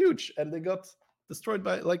minions were huge and they got destroyed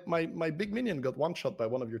by like my big minion got one shot by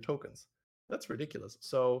one of your tokens. That's ridiculous.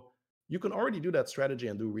 So you can already do that strategy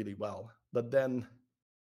and do really well. But then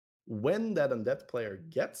when that undead player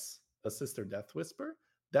gets a Sister Death Whisper,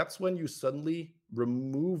 that's when you suddenly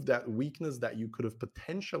remove that weakness that you could have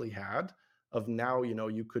potentially had of now,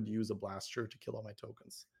 you could use a blaster to kill all my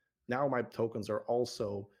tokens. Now my tokens are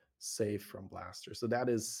also safe from blaster. So that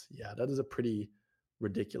is a pretty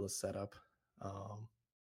ridiculous setup.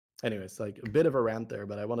 Anyways, like a bit of a rant there,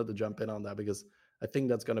 but I wanted to jump in on that because I think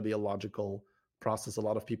that's going to be a logical process a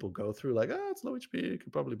lot of people go through. Like, it's low HP, you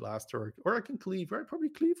can probably blast, or I can cleave, right? Probably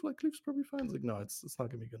cleave. Like cleave's probably fine. It's like, no, it's not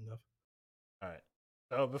going to be good enough. All right.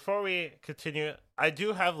 So before we continue, I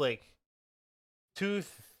do have like two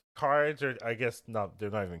cards, or I guess not. They're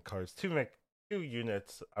not even cards. Two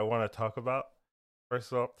units I want to talk about.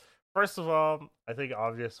 First of all, I think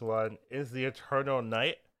obvious one is the Eternal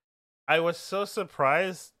Knight. I was so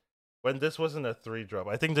surprised when this wasn't a 3-drop.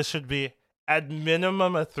 I think this should be at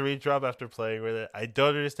minimum a 3-drop after playing with it. I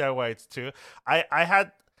don't understand why it's 2.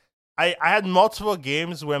 I had multiple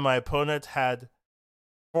games where my opponent had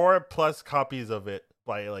 4+ copies of it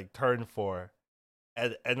by like turn 4.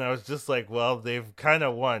 And I was just like, well, they've kind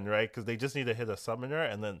of won, right? Because they just need to hit a summoner,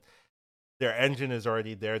 and then their engine is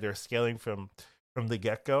already there. They're scaling from from the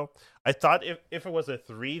get go. I thought if it was a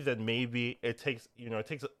 3, then maybe it takes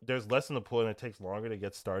there's less in the pool and it takes longer to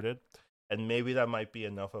get started, and maybe that might be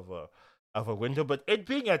enough of a window. But it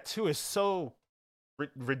being at 2 is so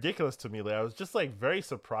ridiculous to me. Like I was just like very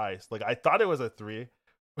surprised. Like I thought it was a 3,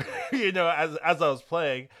 as I was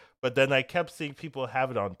playing, but then I kept seeing people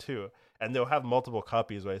have it on 2, and they'll have multiple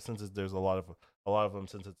copies, right? Since there's a lot of them,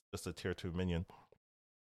 since it's just a tier 2 minion.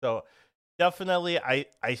 So definitely, I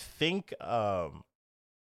think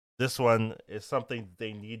this one is something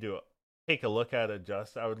they need to take a look at,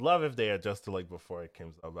 adjust. I would love if they adjusted like before it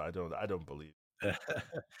came out, but I don't believe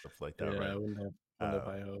stuff like that, Yeah, right? I wouldn't have Uh,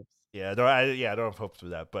 high hopes. I don't have hopes for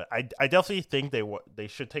that, but I definitely think they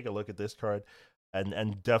should take a look at this card,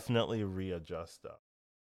 and definitely readjust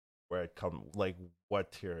where it come like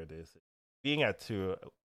what tier it is. Being at 2,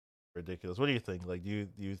 ridiculous. What do you think? Like, do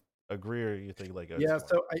you agree, or you think like it's Yeah, fine?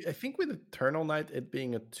 so I think with Eternal Knight, it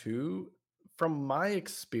being a 2, from my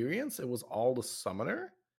experience, it was all the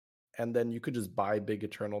summoner, and then you could just buy big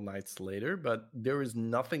Eternal Knights later, but there is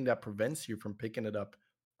nothing that prevents you from picking it up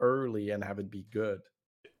early and have it be good.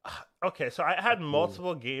 Okay, so I Up had to you.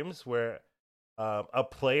 multiple games where a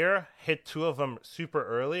player hit 2 of them super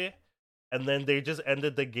early, and then they just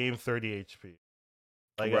ended the game 30 HP.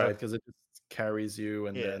 Like, Right, because it just carries you,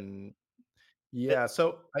 and yeah, then it, yeah.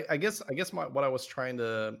 So I guess what I was trying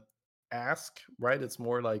to ask, right? It's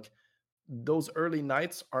more like those early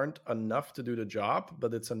nights aren't enough to do the job,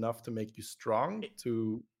 but it's enough to make you strong it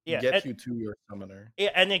to yeah, get you to your summoner.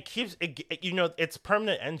 yeah, and it keeps it's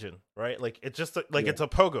permanent engine, right? Like it's just like Yeah, it's a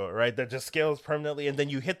pogo, right? That just scales permanently, and then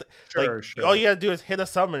you hit like sure, all sure. you gotta do is hit a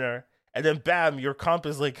summoner, and then bam, your comp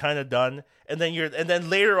is like kind of done, and then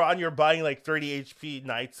later on you're buying like 30 HP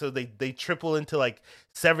knights, so they triple into like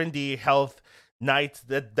 70 health knights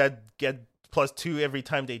that get +2 every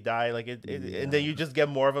time they die. Like and then Yeah. you just get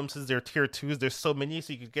more of them since they're tier 2s. There's so many,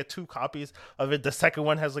 so you could get 2 copies of it. The second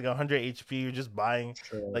one has like 100 HP. You're just buying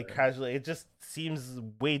like Sure. casually. It just seems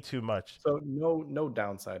way too much. So no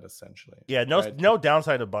downside essentially, Yeah, right? no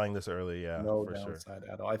downside of buying this early. Yeah, No for sure. downside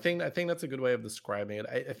at all. I think that's a good way of describing it.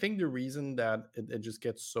 I think the reason that it just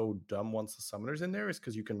gets so dumb once the summoner's in there is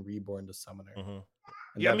because you can reborn the summoner, Hmm. and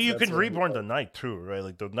Yeah, I mean you that's can a reborn the knight too, right?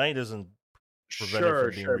 Like the knight isn't prevented sure,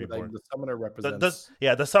 from being sure, but like reborn. the summoner The represents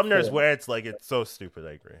yeah, the summoner is form. where it's like it's so stupid.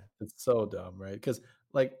 I agree. It's so dumb, right? Because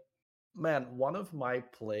like, man, one of my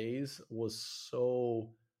plays was so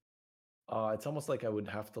it's almost like I would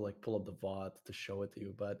have to like pull up the VOD to show it to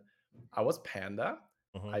you. But I was Panda.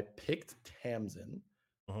 Hmm. I picked Tamsin.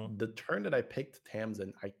 Hmm. The turn that I picked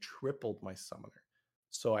Tamsin, I tripled my summoner.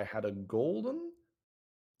 So I had a golden,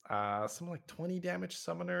 something like 20 damage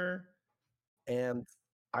summoner, and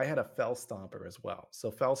I had a Fell Stomper as well. So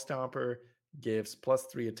Fell Stomper gives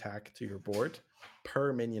 +3 attack to your board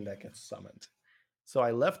per minion that gets summoned. So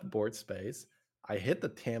I left board space. I hit the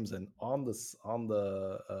Tamsin on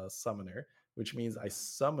the summoner, which means I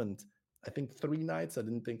summoned I think 3 knights. I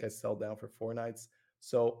didn't think I sell down for 4 knights.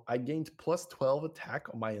 So I gained +12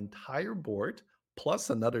 attack on my entire board, plus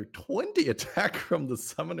another 20 attack from the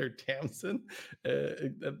summoner Tamsin.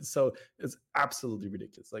 So it's absolutely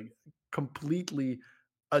ridiculous. Like completely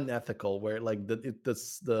unethical where like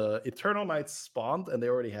the eternal knights spawned and they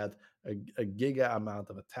already had a giga amount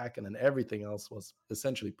of attack, and then everything else was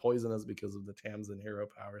essentially poisonous because of the Tamsin hero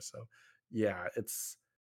power. So yeah, it's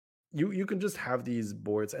you can just have these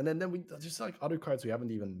boards, and then we just like other cards we haven't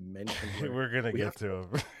even mentioned where We're gonna we have get to him.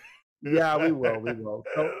 yeah, we will.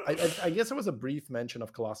 So I guess there was a brief mention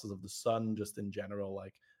of Colossus of the Sun just in general,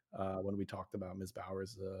 like when we talked about Ms.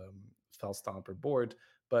 Bauer's Fell Stomper board.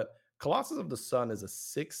 But Colossus of the Sun is a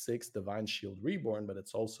 6/6 Divine Shield Reborn, but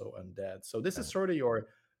it's also undead. So this is sort of your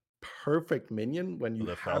perfect minion when you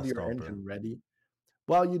The Fell have your Stomper. engine ready.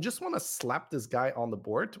 Well, you just want to slap this guy on the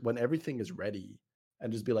board when everything is ready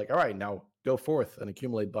and just be like, all right, now go forth and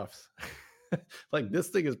accumulate buffs. Like this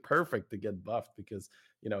thing is perfect to get buffed because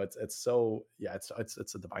it's so yeah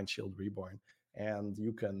it's a divine shield reborn, and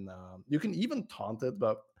you can even taunt it.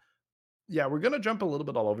 But yeah, we're gonna jump a little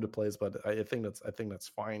bit all over the place, but I think that's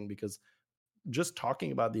fine because just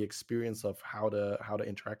talking about the experience of how to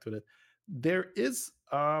interact with it, there is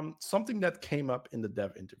something that came up in the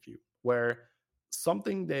dev interview where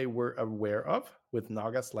something they were aware of with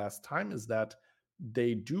Nagas last time is that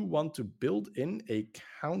they do want to build in a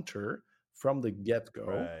counter from the get-go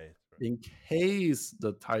Right. in case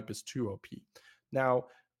the type is too OP. Now,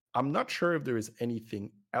 I'm not sure if there is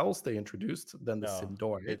anything else they introduced than the No,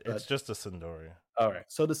 Sindori, it's but just a Sindori. all right.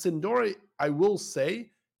 So the Sindori, I will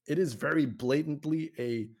say, it is very blatantly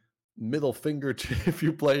a middle finger to if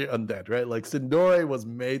you play undead, right? Like Sindore was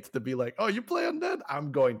made to be like, oh, you play undead,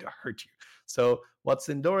 I'm going to hurt you. So what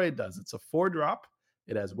Sindore does, it's a 4-drop.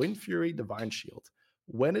 It has Wind Fury, Divine Shield.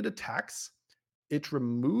 When it attacks, it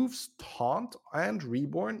removes Taunt and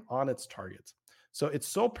Reborn on its target. So it's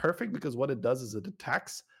so perfect because what it does is it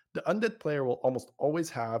attacks. The undead player will almost always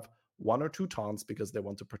have 1 or 2 taunts because they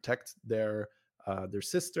want to protect their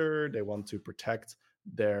sister. They want to protect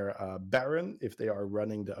their Baron if they are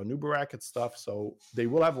running the Anubarak and stuff. So they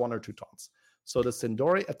will have 1 or 2 taunts. So the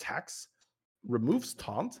Sindori attacks, removes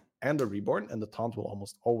taunt and the reborn, and the taunt will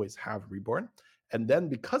almost always have reborn. And then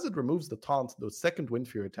because it removes the taunt, the second Wind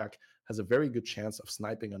Fury attack has a very good chance of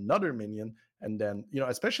sniping another minion. And then,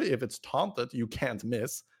 especially if it's taunted, you can't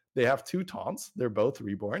miss. They have 2 taunts. They're both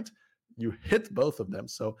reborn. You hit both of them.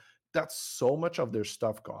 So that's so much of their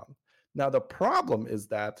stuff gone. Now, the problem is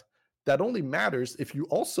that only matters if you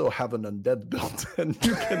also have an undead build, and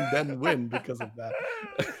you can then win because of that.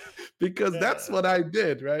 Because that's what I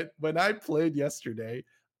did, right? When I played yesterday,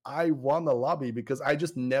 I won a lobby because I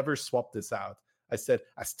just never swapped this out. I said,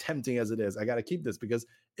 as tempting as it is, I got to keep this because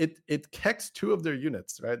it kicks 2 of their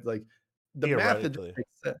units, right? Like the math, it just makes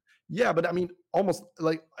sense. Yeah, but I mean, almost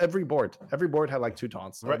like every board had like 2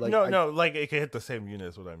 taunts. So right? Like, no, like it can hit the same unit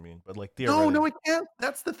is what I mean. But like theoretically, no, it can't.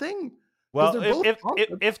 That's the thing. Well,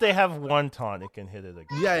 if they have 1 taunt, it can hit it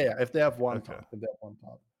again. Yeah. If they have 1 taunt,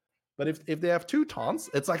 But if they have 2 taunts,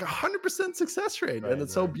 it's like 100% success rate, right, and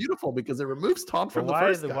it's so beautiful because it removes taunt from the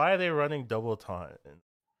first guy. Why are they running double taunt?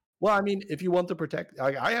 Well, I mean, if you want to protect,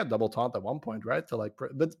 I had double taunt at one point, right? To like,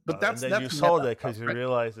 but that's and then you sold it because you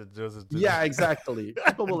realized it just yeah, exactly.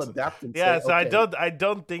 People will adapt and yeah. say, So okay. I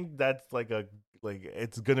don't think that's like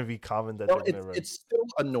it's gonna be common that it's still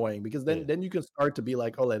annoying because then you can start to be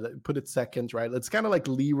like, oh, put it second, right? It's kind of like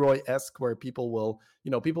Leroy-esque where people will,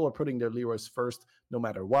 people are putting their Leroys first no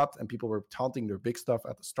matter what, and people were taunting their big stuff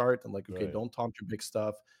at the start and like, okay, don't taunt your big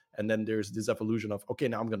stuff. And then there's this evolution of, okay,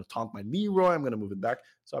 now I'm going to taunt my Leroy, I'm going to move it back.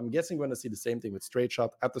 So I'm guessing we're going to see the same thing with Straight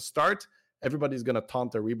Shot. At the start, everybody's going to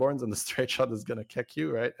taunt their Reborns and the Straight Shot is going to kick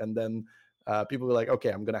you, right? And then people were like, okay,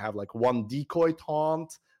 I'm going to have like 1 decoy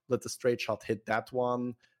taunt, let the Straight Shot hit that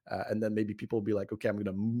one. And then maybe people will be like, okay, I'm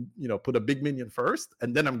going to, put a big minion first,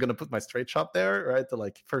 and then I'm going to put my Straight Shot there, right? To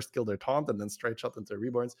like first kill their taunt and then Straight Shot into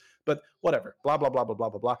Reborns. But whatever, blah, blah, blah, blah, blah,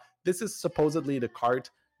 blah, blah. This is supposedly the card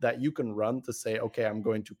that you can run to say, okay, I'm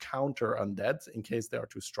going to counter undead in case they are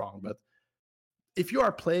too strong. But if you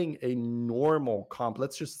are playing a normal comp,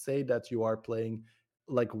 let's just say that you are playing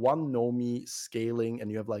like 1 Nomi scaling and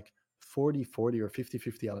you have like 40 or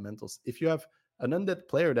 50 elementals. If you have an undead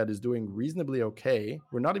player that is doing reasonably okay,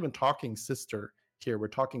 we're not even talking sister here, we're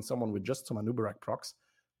talking someone with just some Anubarak procs,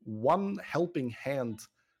 1 helping hand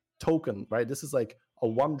token, right? This is like a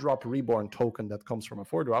 1-drop reborn token that comes from a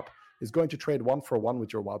 4-drop, is going to trade 1 for 1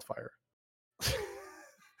 with your wildfire.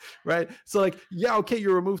 Right? So like, yeah, okay,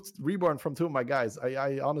 you removed reborn from 2 of my guys.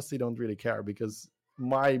 I honestly don't really care because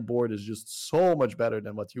my board is just so much better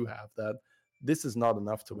than what you have that this is not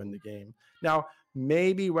enough to win the game. Now,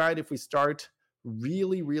 maybe, right, if we start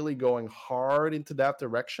really, really going hard into that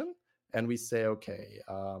direction and we say, okay,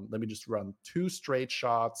 let me just run 2 straight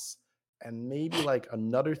shots and maybe like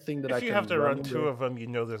another thing that if you have to run 2 of them,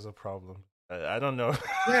 there's a problem. I don't know.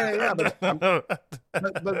 Yeah. But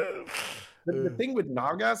the thing with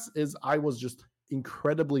Nagas is I was just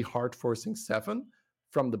incredibly hard forcing 7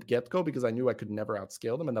 from the get-go because I knew I could never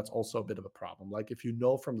outscale them, and that's also a bit of a problem. Like if you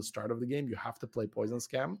know from the start of the game you have to play Poison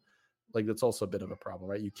Scam, like that's also a bit of a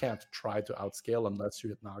problem, right? You can't try to outscale unless you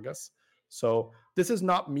hit Nagas. So this is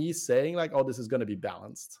not me saying like, oh, this is going to be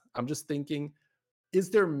balanced. I'm just thinking, is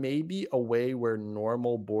there maybe a way where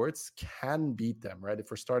normal boards can beat them, right?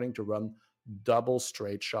 If we're starting to run double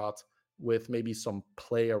Straight Shot with maybe some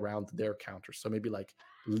play around their counters. So maybe like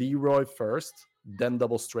Leroy first, then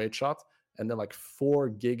double Straight Shot, and then like 4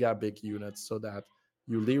 giga big units so that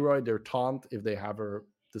you Leroy their taunt if they have a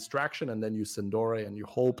distraction, and then you Sindore and you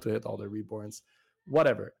hope to hit all the reborns.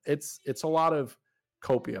 Whatever. It's a lot of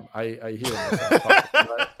copium. I hear myself talking,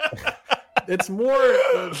 right? It's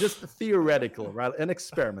more just theoretical, right? An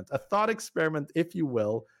experiment, a thought experiment, if you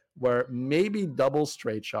will, where maybe double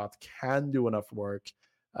Straight Shot can do enough work.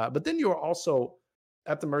 But then you're also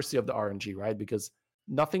at the mercy of the RNG, right? Because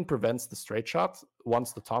nothing prevents the Straight Shot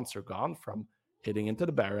once the taunts are gone from hitting into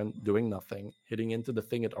the Baron, doing nothing, hitting into the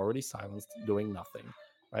thing it already silenced, doing nothing,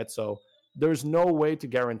 right? So there's no way to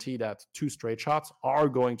guarantee that 2 Straight Shots are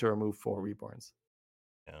going to remove 4 reborns.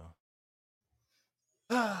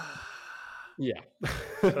 Yeah. Yeah.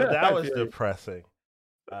 So that was depressing.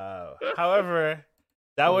 However,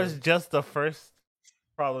 that was just the first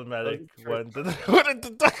problematic one that I wanted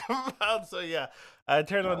to talk about. So yeah,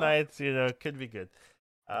 Eternal Knights, could be good.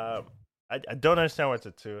 I don't understand what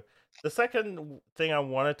to do. The second thing I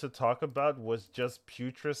wanted to talk about was just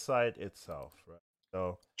Putricide itself, right?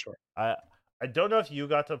 So Sure. I don't know if you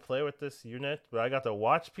got to play with this unit, but I got to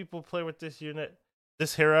watch people play with this unit,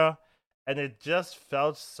 this hero, and it just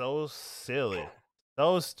felt so silly,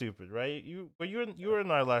 so stupid, right? You were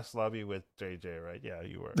in our last lobby with JJ, right? Yeah,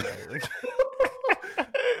 you were. Right?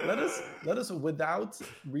 let us without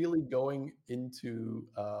really going into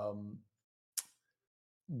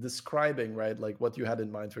describing, right, like what you had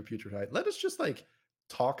in mind for Putricide. Let us just like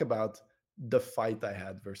talk about the fight I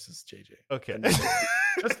had versus JJ. Okay. And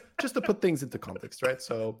just to put things into context, right?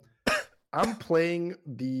 So I'm playing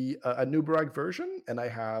the Anubarak version, and I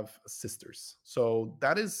have sisters. So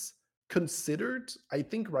that is considered, I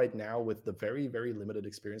think, right now with the very, very limited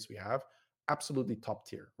experience we have, absolutely top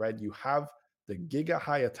tier, right? You have the giga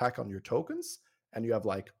high attack on your tokens, and you have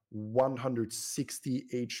like 160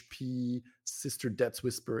 HP Sister Death's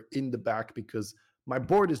Whisper in the back because my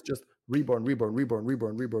board is just reborn,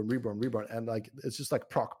 and like it's just like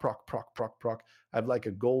proc. I have like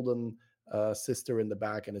a golden sister in the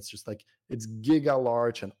back, and it's just like it's giga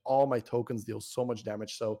large, and all my tokens deal so much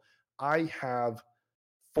damage. So I have,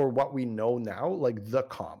 for what we know now, like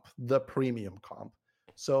the premium comp.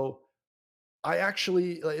 So I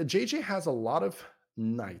actually JJ has a lot of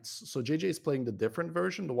knights. So JJ is playing the different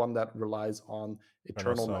version, the one that relies on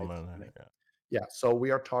Eternal Knight. Yeah, so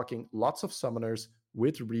we are talking lots of summoners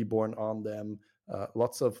with Reborn on them,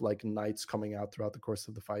 lots of like knights coming out throughout the course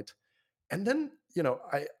of the fight. And then,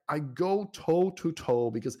 I go toe to toe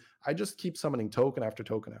because I just keep summoning token after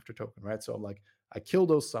token after token, right? So I'm like, I kill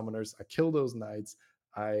those summoners, I kill those knights,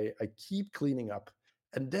 I keep cleaning up.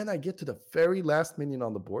 And then I get to the very last minion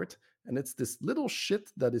on the board, and it's this little shit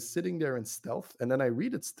that is sitting there in stealth. And then I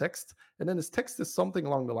read its text, and then its text is something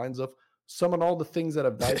along the lines of, summon all the things that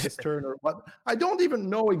have died this turn, or what. I don't even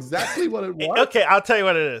know exactly what it was. Okay, I'll tell you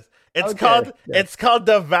what it is. It's called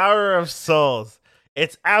Devourer of Souls.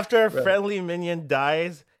 It's after a friendly minion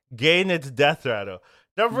dies, gain its death rattle.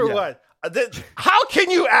 Number one, how can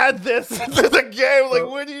you add this to the game? Like,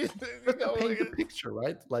 what do you think? Paint the picture,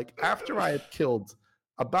 right? Like, after I had killed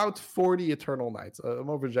about 40 Eternal Knights, I'm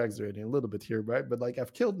over exaggerating a little bit here, right? But like,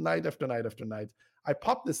 I've killed night after night after night. I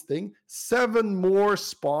pop this thing, 7 more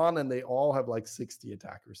spawn, and they all have like 60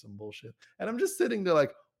 attack or some bullshit. And I'm just sitting there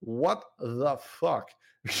like, what the fuck?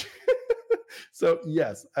 So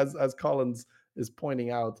yes, as Collins is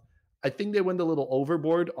pointing out, I think they went a little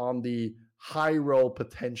overboard on the high roll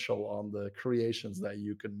potential on the creations that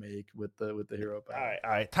you can make with the hero pack.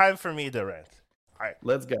 All right, time for me to rant. All right,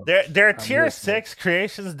 let's go. Their tier 6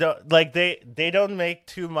 creations don't like they don't make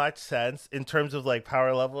too much sense in terms of like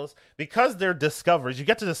power levels because they're discovers. You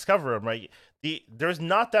get to discover them, right? There's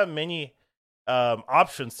not that many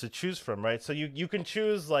options to choose from, right? So you can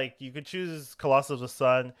choose Colossus of the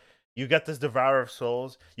Sun. You get this Devourer of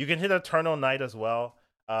Souls. You can hit Eternal Knight as well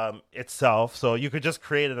itself. So you could just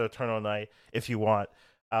create an Eternal Knight if you want.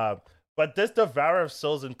 But this Devourer of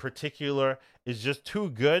Souls in particular is just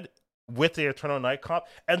too good with the Eternal Knight comp.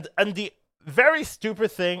 And the very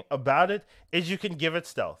stupid thing about it is you can give it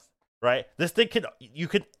stealth, right? This thing you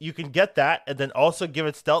can get that and then also give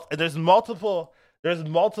it stealth. And there's multiple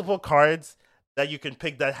cards that you can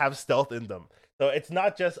pick that have stealth in them. So it's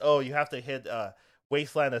not just, you have to hit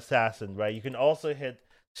Wasteland Assassin, right? You can also hit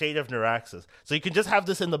Shade of Neuraxis. So you can just have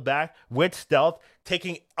this in the back with stealth,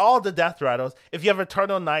 taking all the death rattles. If you have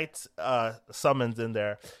Eternal Knights summons in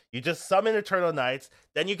there, you just summon Eternal Knights,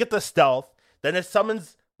 then you get the stealth, then it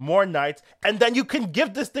summons more knights, and then you can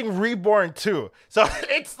give this thing Reborn too. So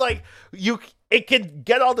it's like it can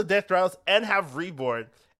get all the death rattles and have Reborn,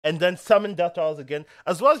 and then summon death rattles again,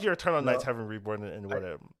 as well as your Eternal Knights having Reborn and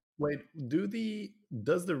whatever. Wait,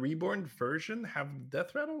 does the Reborn version have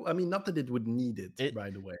death rattle? I mean, not that it would need it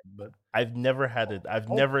right away, but I've never had it. I've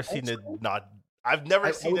never seen it not. I've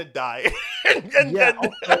never seen it die. The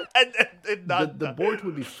board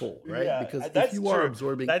would be full, right? Yeah, because if you are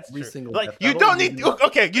absorbing every single like you don't need you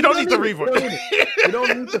don't need the Reborn. You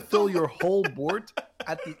don't need to fill your whole board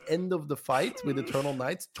at the end of the fight with Eternal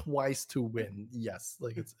Knights twice to win. Yes,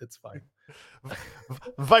 like it's fine.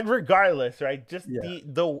 But regardless, right? Just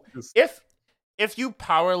if you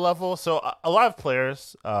power level, so a lot of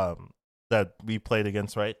players that we played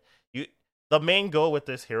against, right? The main goal with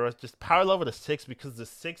this hero is just power level to 6 because the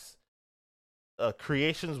 6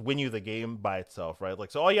 creations win you the game by itself, right?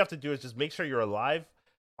 Like, so all you have to do is just make sure you're alive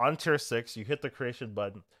on tier 6. You hit the creation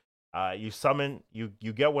button. You summon, you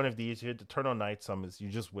get one of these. You hit the Eternal Night summons. You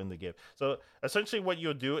just win the game. So essentially, what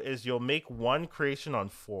you'll do is you'll make one creation on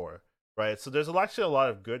 4, right? So there's actually a lot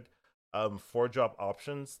of good 4-drop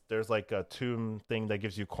options. There's like a tomb thing that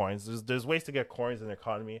gives you coins. There's ways to get coins in the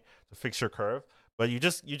economy to fix your curve, but you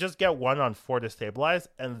just get one on 4 to stabilize,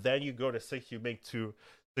 and then you go to 6. You make 2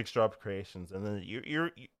 6-drop creations, and then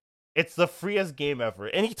it's the freest game ever.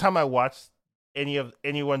 Anytime I watch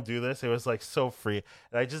anyone do this, it was like so free,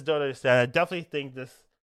 and I just don't understand. I definitely think this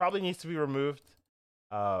probably needs to be removed.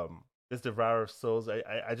 This Devourer of Souls,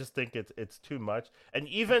 I just think it's too much, and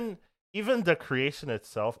even the creation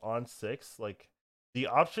itself on 6, like the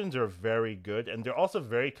options are very good, and they're also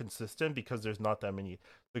very consistent because there's not that many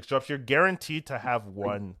 6 drops. You're guaranteed to have I,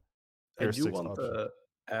 one I tier do 6 want option. to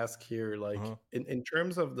ask here, like Mhm. in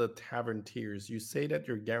terms of the tavern tiers, you say that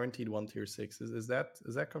you're guaranteed one tier six. Is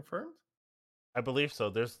that confirmed? I believe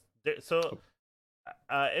so. So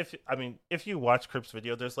Oh, if I mean if you watch Crip's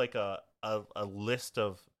video, there's like a list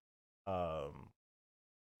of um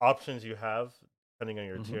options you have depending on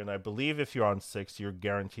your mhm. tier, and I believe if you're on 6, you're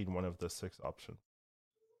guaranteed one of the 6 options.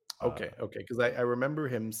 Okay, Uh, okay. Because I remember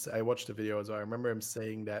him. I watched the video as well. I remember him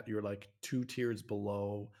saying that you're like 2 tiers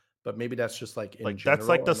below, but maybe that's just like in like that's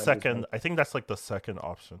like general. the And then there's like second. I think that's like the second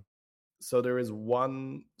option. so there is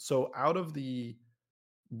one. So out of the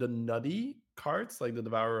nutty cards, like the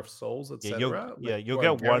Devourer of Souls, etc., like You'll you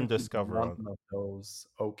are get one guaranteed discover one on, of those.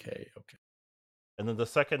 Okay, okay. and then the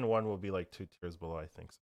second one will be like 2 tiers below. I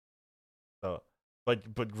think so. But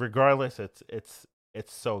regardless,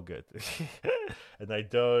 it's so good, and I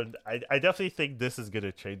definitely think this is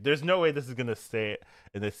gonna change. There's no way this is gonna stay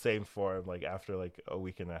in the same form like after like a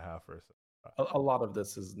week and a half or so. A lot of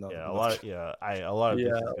this is not Yeah, gonna. a lot of Yeah,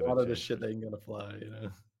 this is a gonna lot of this change for shit sure. ain't gonna fly.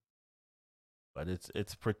 But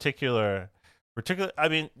it's particular. I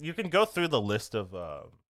mean, you can go through the list of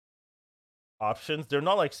options. They're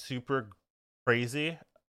not like super crazy,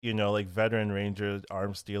 like veteran ranger,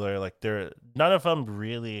 arms dealer. Like they're none of them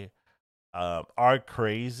really are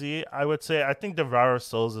crazy. I would say I think Devourer of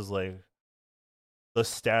Souls is like the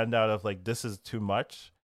standout of like this is too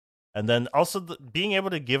much, and then also being able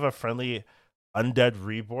to give a friendly undead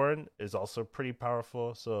reborn is also pretty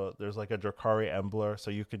powerful. So there's like a Drakari Embler, so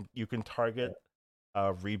you can target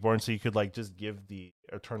reborn, so you could like just give the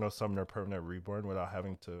Eternal Summoner permanent reborn without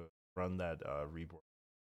having to run that reborn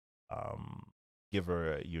um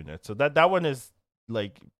giver unit. So that one is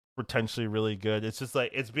like potentially really good. It's just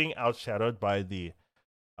like it's being outshadowed by the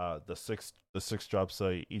six drops,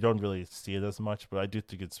 so you don't really see it as much. But I do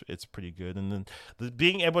think it's pretty good. And then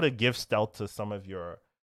being able to give stealth to some of your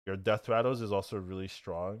death rattles is also really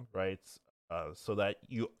strong, right? So that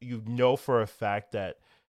you know for a fact that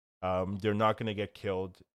they're not going to get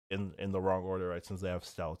killed in the wrong order, right? Since they have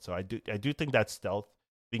stealth. So I do think that stealth,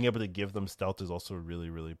 being able to give them stealth, is also really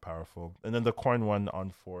really powerful. And then the coin one on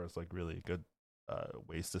 4 is like really good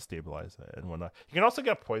ways to stabilize it and whatnot. You can also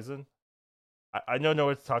get poison. I don't know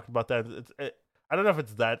what to talk about that. I don't know if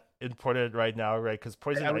it's that important right now, right? Because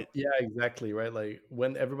poison, Yeah, exactly, right? Like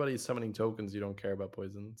when everybody's summoning tokens, you don't care about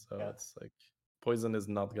poison. So yeah, it's like poison is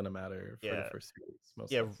not gonna matter for the yeah, first few weeks,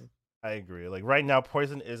 most yeah. likely. I agree. Like right now,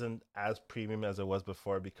 poison isn't as premium as it was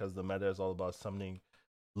before because the meta is all about summoning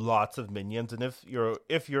lots of minions, and if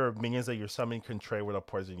your minions that you're summoning can trade with a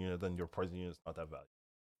poison unit, then your poison unit is not that valuable.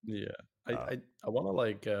 Yeah. I Uh, I, I wanna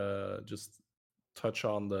like just touch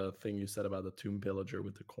on the thing you said about the tomb pillager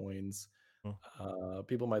with the coins. mm,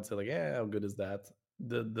 People might say like, "Yeah, how good is that?"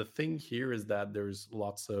 The thing here is that there's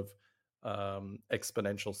lots of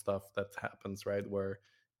exponential stuff that happens, right? Where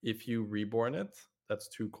if you reborn it, that's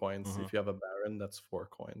 2 coins. mhm. If you have a baron, that's 4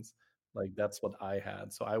 coins. Like that's what I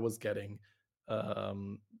had. So I was getting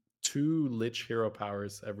um, 2 lich hero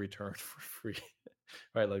powers every turn for free,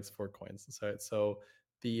 right? Like it's 4 coins. So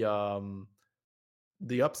the um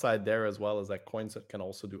the upside there as well is that coins that can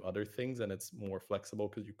also do other things and it's more flexible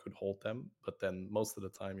because you could hold them, but then most of the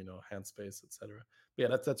time, hand space, etc. Yeah,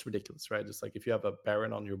 that's ridiculous, right? Just like if you have a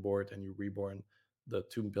baron on your board and you reborn the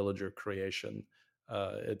tomb pillager creation,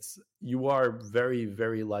 it's you are very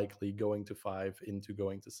very likely going to 5 into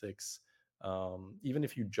going to 6, even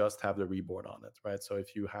if you just have the reborn on it, right? So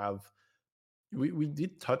if you have we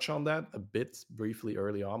did touch on that a bit briefly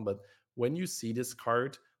early on, but when you see this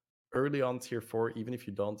card early on tier 4, even if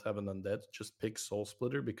you don't have an undead, just pick Soul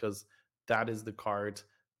Splitter because that is the card,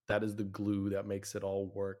 that is the glue that makes it all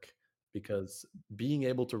work. Because being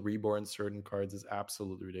able to reborn certain cards is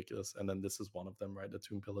absolutely ridiculous, and then this is one of them, right? The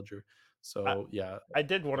Tomb Pillager. I So yeah, I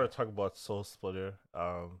did want yeah, to talk about Soul Splitter,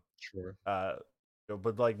 sure. uh,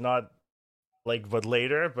 but like not like but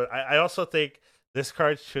later. But I also think this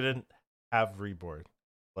card shouldn't have reborn.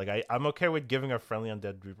 Like I'm okay with giving a friendly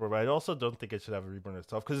undead reborn, but I also don't think it should have a reborn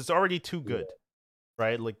itself because it's already too Yeah, good,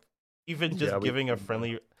 right? Like even yeah, just we giving a can.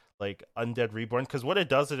 friendly like undead reborn, because what it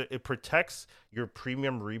does is it protects your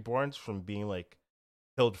premium reborns from being like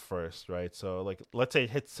killed first, right? So like let's say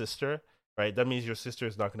it hits sister, right? That means your sister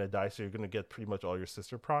is not going to die, so you're going to get pretty much all your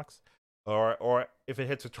sister procs. Or if it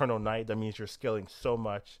hits Eternal Night, that means you're scaling so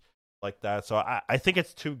much like that. So I think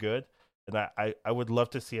it's too good, and I would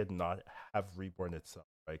love to see it not have reborn itself,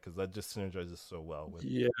 right? Because that just synergizes so well with.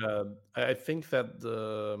 Yeah, I think that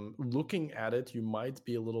looking at it, you might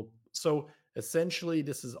be a little. So essentially,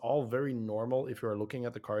 this is all very normal. If you're looking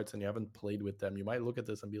at the cards and you haven't played with them, you might look at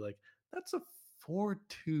this and be like, "That's a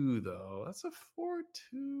 4/2, though. That's a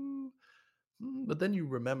 4/2." But then you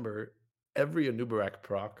remember every Anubarak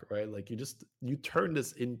proc, right? Like you turn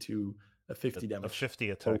this into a 50 A damage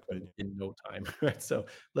 50 attack token minion. in no time, right? So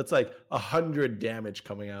let's like 100 damage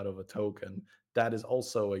coming out of a token. That is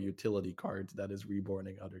also a utility card that is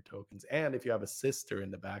reborning other tokens. And if you have a sister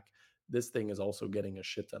in the back, this thing is also getting a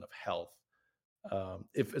shit ton of health.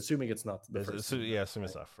 If assuming it's not the first So minion yeah, up, assume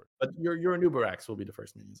it's right? not first. But your Anubarax will be the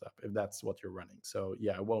first minions up if that's what you're running. So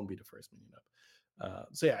yeah, it won't be the first minion up.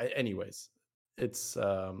 So yeah, anyways, it's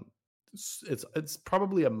it's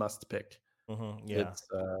probably a must pick. Yeah, It's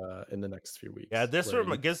in the next few yeah. weeks This where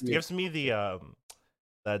you see it. gives me the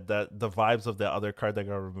that the vibes of the other card that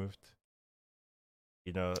got removed.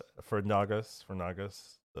 You know, for Nagas,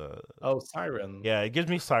 the Oh, Siren. yeah, it gives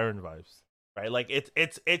me Siren vibes, right? Like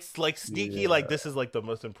it's like sneaky. Like Yeah. this is like the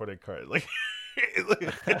most important card. Like,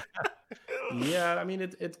 Yeah, I mean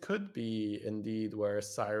it could be indeed where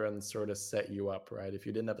Siren sort of set you up, right? If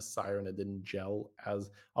you didn't have a Siren, it didn't gel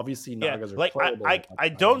as obviously yeah, Nagas are like playable without I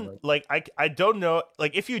Siren, don't but like I don't know.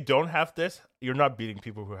 Like if you don't have this, you're not beating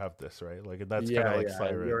people who have this, right? Like that's kind of yeah, like yeah.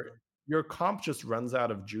 And Siren. your comp just runs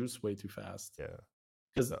out of juice way too fast. Yeah.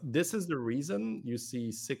 Because So, this is the reason you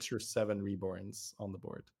see 6 or 7 reborns on the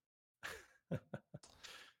board.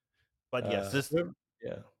 but yes, this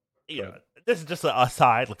Yeah, you go know, ahead. this is just an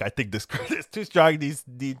aside. Like I think this card is too strong. Needs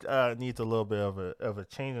a little bit of a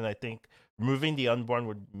change, and I think removing the unborn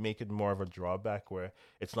would make it more of a drawback where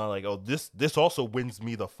it's not like, oh, this also wins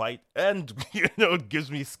me the fight and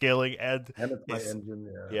gives me scaling and And it's my is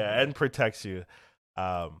engine, yeah, yeah yeah. and protects you.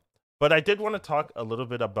 But I did want to talk a little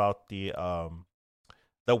bit about the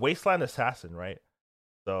Wasteland Assassin, right?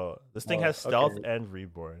 So this thing has stealth Okay, and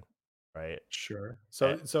reborn, right? sure.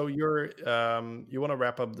 Eh, So you're you want to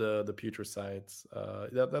wrap up the Putresides.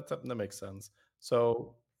 That makes sense.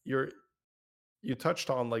 So you touched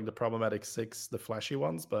on like the problematic 6, the flashy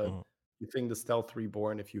ones, but mhm. you think the stealth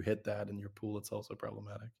reborn, if you hit that in your pool, it's also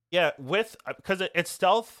problematic. Yeah, with because it's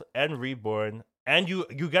stealth and reborn, and you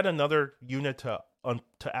get another unit to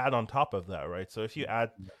add on top of that, right? So if you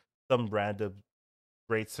add Yeah. some random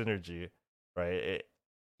great synergy, right,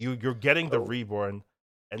 you're getting the So reborn,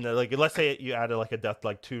 and then like let's say you added like a death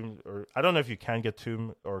like tomb, or I don't know if you can get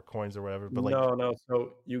tomb or coins or whatever, but like no.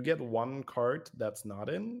 So you get one card that's not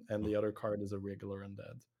in, and mm, the other card is a regular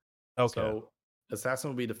undead. okay, So assassin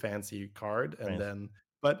will be the fancy card, and right. then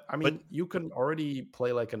but I But mean you can already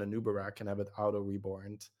play like an Anubarak and have it auto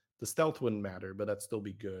reborn. The stealth wouldn't matter, but that'd still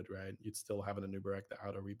be good, right? You'd still have an Anubarak that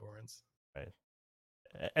auto reborns. right,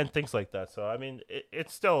 and things like that. So I mean, Yeah.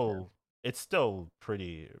 it's still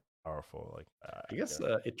pretty powerful. Like I guess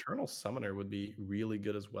yeah, Eternal Summoner would be really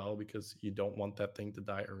good as well because you don't want that thing to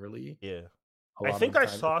die early. yeah. A I lot of think the I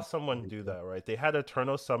time, saw someone do that, right? They had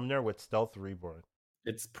Eternal Summoner with Stealth Reborn.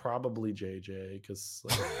 it's probably JJ because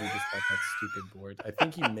like he just had that stupid board. I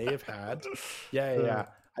think he may have had. Yeah, yeah, Uh, yeah.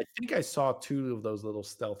 I think I saw 2 of those little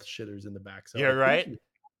stealth shitters in the back. So I You're think right. he,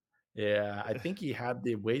 yeah, I think he had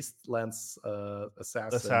the Wastelands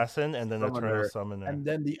Assassin Assassin and then Eternal Summoner, Summoner. and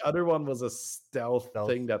then the other one was a stealth Stealth.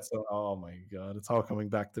 thing. That's so. Oh my god, it's all coming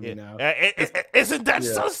back to me Yeah. now. It's Isn't that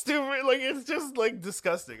yeah. so stupid? Like it's just like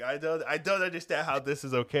disgusting. I don't understand how this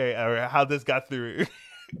is okay or how this got through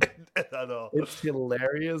at all. It's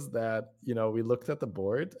hilarious that we looked at the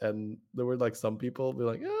board and there were like some people be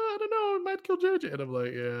like, yeah, I don't know, it might kill JJ, and I'm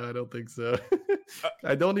like, yeah, I don't think so. Uh,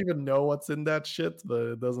 I don't even know what's in that shit, but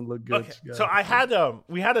it doesn't look good, okay, so guys. I had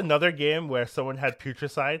we had another game where someone had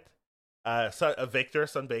Putricide, a Victor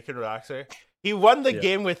Sunbacon Relaxer. He won the Yeah.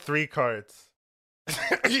 game with 3 cards.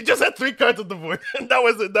 He just had 3 cards on the board, and that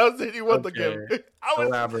was it. That was it. He won the Okay. game. I was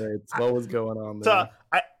Elaborate. I, What was going on so there?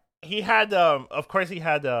 I he had of course he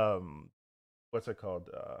had what's it called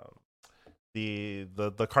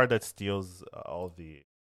the card that steals all the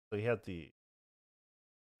so he had the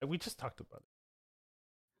we just talked about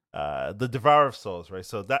it the Devourer of Souls, right?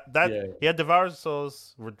 So that Yeah. he had Devourer of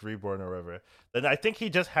Souls with Reborn or whatever. Then I think he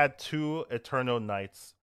just had 2 Eternal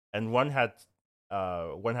Knights and one had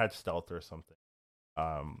stealth or something.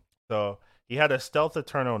 So he had a stealth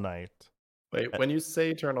Eternal Knight. Wait, when you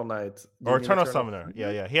say Eternal Knight, do Or you mean Eternal Eternal Summoner. Yeah,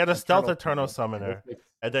 Summoner? yeah. He had a stealth Eternal Eternal Summoner. Okay, Summoner.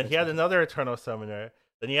 And then he makes had more sense. another Eternal Summoner.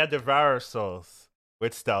 Then he had Devourer Souls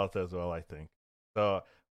with stealth as well, I think. So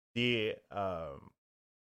the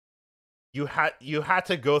you had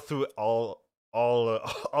to go through all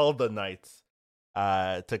all the knights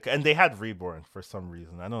and they had reborn for some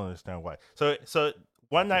reason. I don't understand why. So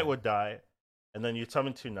one knight would die, and then you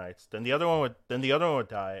summon two knights. Then the other one would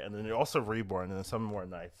die, and then you're also reborn, and then summon more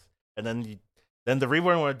knights. And then the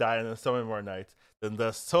reborn would die, and then summon more knights. Then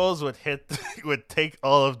the souls would hit would take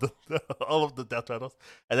all of the all of the death metals,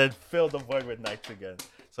 and then fill the void with knights again.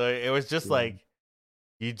 So it was just like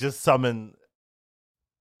you just summon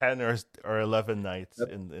 10 or 11 knights That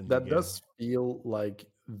in the that game. does feel like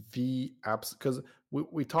the apps, because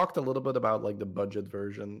we talked a little bit about like the budget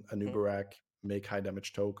version, Anubarak, make high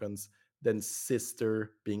damage tokens, then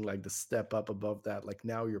Sister being like the step up above that. Like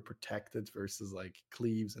now you're protected versus like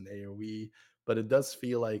Cleaves and AoE. But it does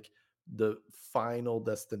feel like the final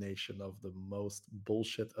destination of the most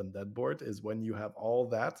bullshit undead board is when you have all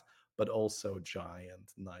that, but also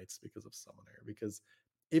giant knights because of Summoner. Because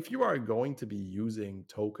if you are going to be using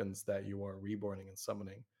tokens that you are reborning and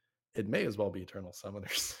summoning, it may as well be Eternal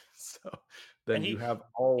Summoners. So And then you have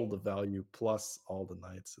all the value plus all the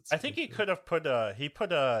knights. It's I think he ridiculous. could have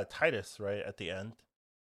put a Titus right at the end.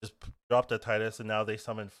 Just dropped the Titus, and now they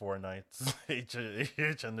summon 4 knights each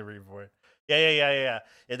in the reborn. Yeah.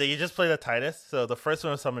 And then you just play the Titus. So the first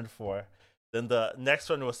one was summon 4, then the next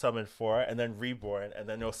one was summon 4, and then reborn, and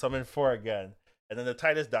then it'll summon 4 again, and then the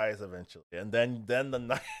Titus dies eventually, and then the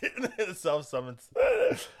knight itself summons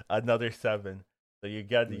another 7. So you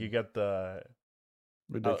get the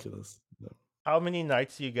Ridiculous. No. how many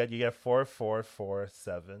knights do you get? You get 4, 4, 4,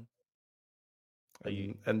 7. So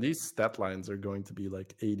And these stat lines are going to be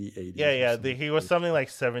like 80 80s. yeah. He was something like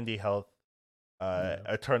 70 health, Yeah.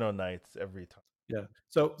 Eternal Knights every time. Yeah.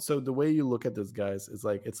 So the way you look at this, guys, is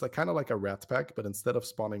like it's like kind of like a rat pack, but instead of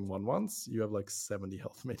spawning 1/1s, you have like 70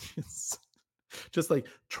 health minions. Just like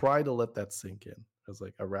try to let that sink in. It's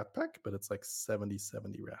like a rat pack, but it's like 70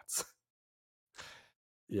 rats.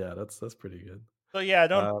 Yeah, that's pretty good. So yeah, I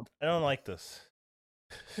don't like this.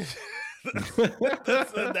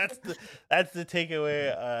 That's the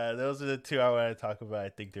takeaway. Those are the two I want to talk about. I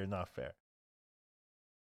think they're not fair.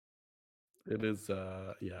 It is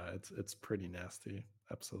yeah, it's pretty nasty.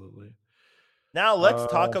 Absolutely. Now let's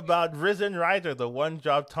talk about Risen Rider, the one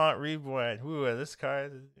job taunt reborn. Ooh, this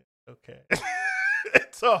card. Okay.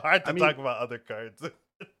 It's so hard to talk about other cards.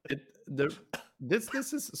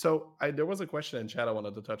 This is so. There was a question in chat I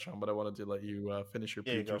wanted to touch on, but I wanted to let you finish your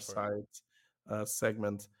future sides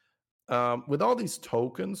segment. With all these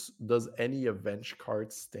tokens, does any Avenge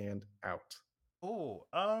card stand out? Oh,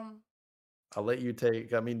 I'll let you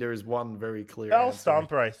take. I mean, there is one very clear Bell answer.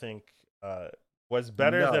 Stomper, I think, was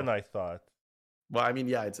better than I thought. Well, I mean,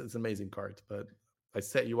 yeah, it's an amazing card, but I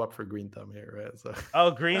set you up for Green Thumb here, right? So.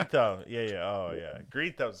 Oh, Green Thumb, yeah. Oh, yeah,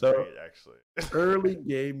 Green Thumb's great, actually. Early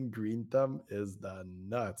game Green Thumb is the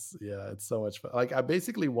nuts. Yeah, it's so much fun. Like I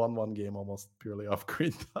basically won one game almost purely off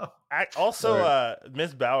Green Thumb. Also,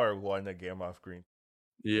 Miss Bauer won a game off Green.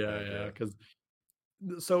 Yeah, because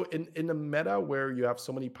so in a meta where you have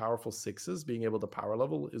so many powerful 6s, being able to power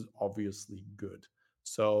level is obviously good.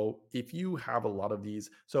 So if you have a lot of these,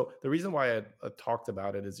 so the reason why I talked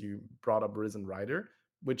about it is you brought up Risen Rider,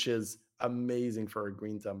 which is amazing for a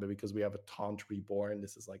Green Thumb, because we have a Taunt Reborn.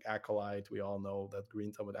 This is like Acolyte. We all know that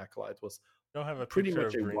Green Thumb with Acolyte was pretty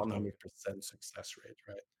much a 100% success rate,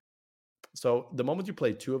 right? So the moment you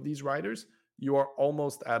play 2 of these riders, you are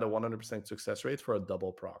almost at a 100% success rate for a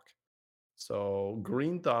double proc. So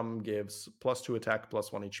Green Thumb gives +2 attack,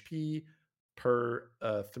 +1 HP per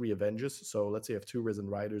 3 Avenges. So let's say you have 2 Risen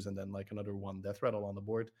Riders and then like another 1 Death Rattle on the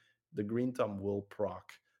board. The Green Thumb will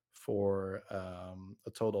proc for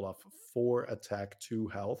a total of 4 attack, 2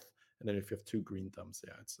 health. And then if you have 2 Green Thumbs,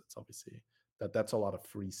 yeah, it's obviously that's a lot of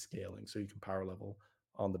free scaling. So you can power level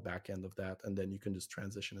on the back end of that, and then you can just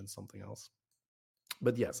transition in something else.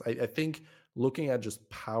 But yes, I think looking at just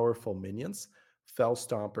powerful minions, Fell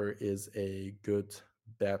Stomper is a good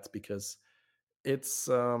bet, because it's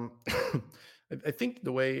I think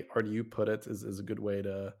the way RDU put it is a good way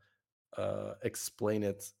to explain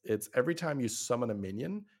it. It's every time you summon a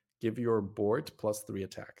minion, give your board +3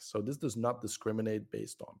 attack. So this does not discriminate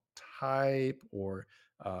based on type or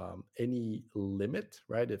any limit,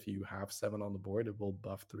 right? If you have 7 on the board, it will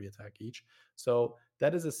buff 3 attack each. So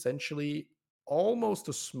that is essentially almost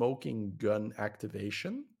a smoking gun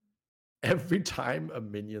activation every time a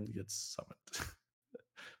minion gets summoned.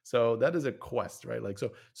 So that is a quest, right? Like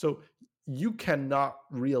so you cannot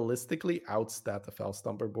realistically outstat the Fell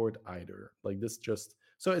Stomper board either. Like this just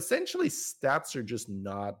so essentially stats are just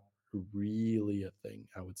not really a thing,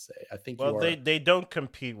 I would say. I think Well, you are they don't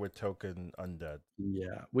compete with token undead.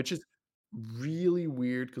 yeah, which is really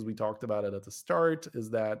weird because we talked about it at the start is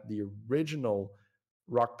that the original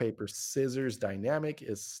rock paper scissors dynamic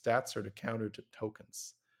is stats are the counter to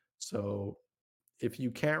tokens. So if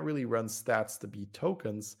you can't really run stats to beat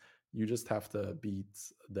tokens, you just have to beat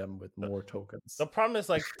them with more The tokens. problem is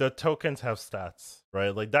like the tokens have stats,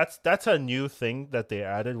 right? Like that's a new thing that they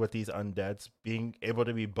added with these undeads being able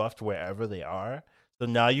to be buffed wherever they are. So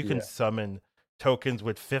now you can Yeah. summon tokens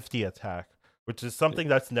with 50 attack, which is Yeah. something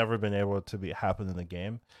that's never been able to be happen in the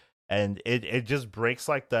game. And it just breaks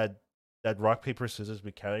like that rock paper scissors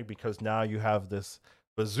mechanic because now you have this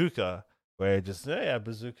bazooka where it just yeah,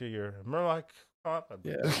 bazooka you're Murloc comp,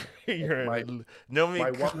 Yeah. Like you're Nomi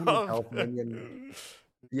my 100 comp. health minion.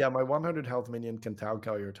 Yeah, my 100 health minion can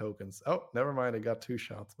Talcow your tokens. Oh, never mind. I got two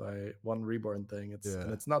shots by one reborn thing.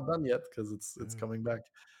 Yeah. It's not done yet because it's coming back.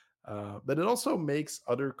 But it also makes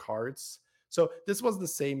other cards. So this was the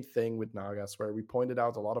same thing with Nagas, where we pointed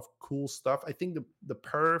out a lot of cool stuff. I think the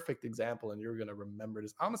perfect example, and you're gonna remember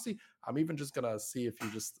this. Honestly, I'm even just gonna see if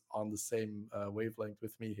you're just on the same wavelength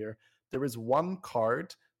with me here. There is one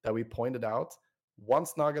card that we pointed out.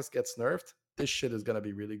 Once Nagas gets nerfed, this shit is gonna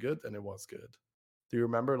be really good, and it was good. Do you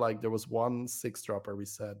remember? Like there was one six dropper we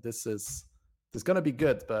said this gonna be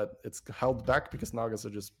good, but it's held back because Nagas are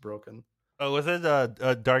just broken. Oh, was it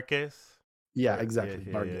a Dark Ace? Yeah, Or, yeah, exactly. yeah,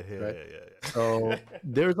 yeah, Target, yeah, right? yeah, yeah. So Yeah.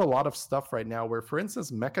 there's a lot of stuff right now where, for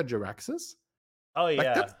instance, Mecha Jiraxis, Oh like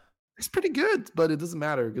yeah. that's it's pretty good, but it doesn't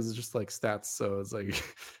matter because it's just like stats. So it's like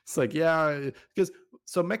it's like yeah, because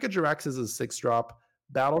so Mecha Jiraxis is 6 drop.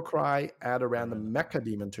 Battle Cry, add a random Mecha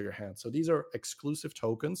Demon to your hand. So these are exclusive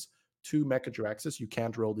tokens to Mecha Jiraxis. You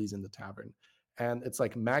can't roll these in the tavern. And it's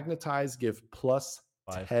like Magnetize, give plus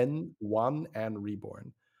Five. 10, 1, and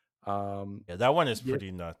Reborn. Um, Yeah, that one is give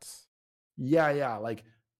pretty nuts. yeah. Like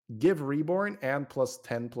give reborn and plus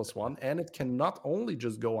 10 plus 1. And it can not only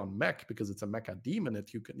just go on mech because it's a mecha demon,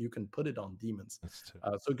 you can put it on demons. That's two.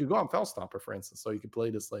 So it could go on Fellstomper, for instance. So you could play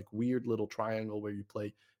this like weird little triangle where you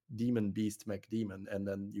play demon, beast, mech, demon, and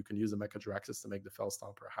then you can use a Mecha Jiraxis to make the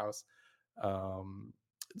Fellstomper a house. Um,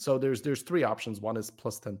 so there's three options. One is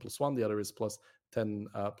plus 10 plus 1, the other is plus 10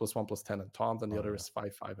 plus 1 plus 10 and taunt, and the Oh other yeah. is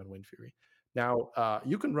 5 and Wind Fury. Now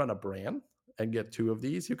you can run a Bran and get two of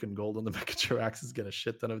these. You can gold on the Mecha Axis, get a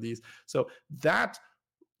shit ton of these. So that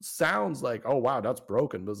sounds like, oh wow, that's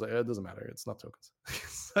broken, but it doesn't matter. It's not tokens.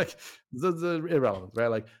 It's like it's irrelevant, right?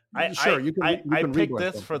 Like sure, you I can picked reborn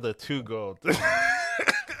this for something. the 2 gold.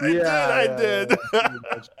 Yeah, I yeah, yeah, did. pretty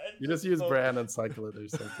much. You just use brand and cycle it or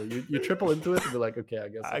something. You triple into it and be like, okay, I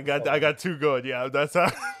guess I got 2 gold. Yeah, that's how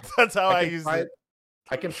that's how I I can used try it. it.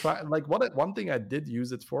 I can try like one thing I did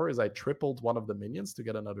use it for is I tripled one of the minions to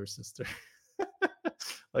get another sister.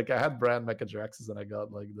 Like I had brand Mecha Jiraxis and I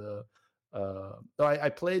got like the no, I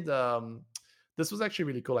played this was actually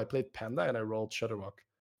really cool. I played Panda and I rolled Shutterwock.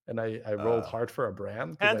 And I rolled Uh, hard for a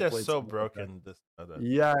brand because I and they're played so some of that. broken. This other.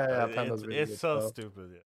 Yeah, Panda's really It's good. so So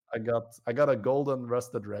stupid. Yeah. I got a golden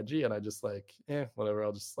rusted Reggie and I just like, whatever,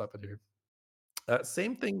 I'll just slap it here.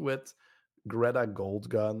 Same thing with Greta Gold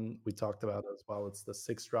Gun. We talked about as well. It's the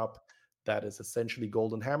 6 drop that is essentially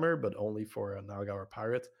Golden Hammer, but only for a Naga or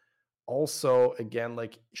Pirate. Also, again,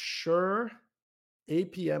 like sure,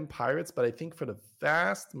 APM Pirates, but I think for the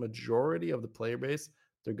vast majority of the player base,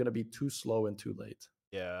 they're going to be too slow and too late.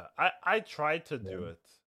 Yeah. I tried to Yeah. do it.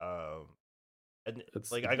 And like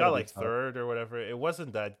It's I going to got be like tough. third or whatever. It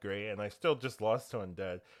wasn't that great, and I still just lost to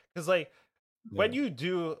undead. Because like when Yeah. you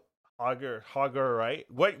do Hogger, right?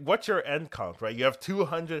 What's your end count, right? You have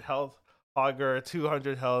 200 health Hogger,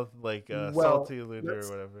 200 health like Well, Salty Looter or let's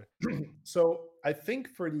whatever. so I think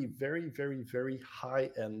for the very, very, very high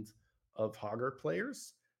end of Hogger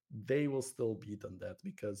players, they will still beat Undead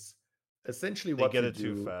because essentially They what get you it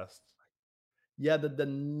too do, fast. yeah,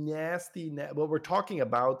 the well, we're talking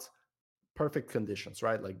about perfect conditions,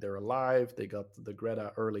 right? Like they're alive, they got the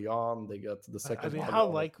Greta early on, they got the I second mean, Hogger how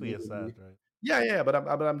almost likely is that, immediately. right? Yeah, but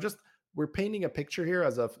I'm just we're painting a picture here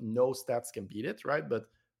as of no stats can beat it, right? But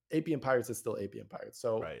APM Pirates is still APM Pirates.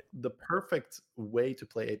 So Right. the perfect way to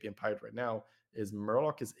play APM Pirate right now is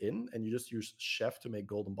Murloc is in, and you just use Chef to make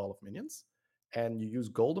Golden Ball of minions, and you use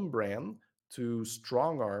Golden Bran to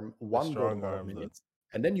strong arm The one Golden strong Ball of arm, the minions,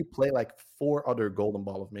 and then you play like 4 other Golden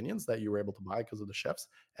Ball of minions that you were able to buy because of the chefs,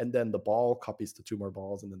 and then the ball copies to 2 more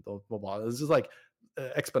balls, and then those more balls. It's just like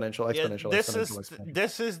exponential.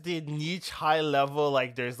 this is the niche high level.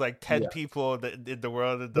 Like there's like 10 Yeah. people in the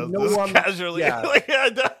world that But does no this one, casually. yeah. Like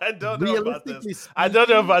I don't know about this. Realistically I don't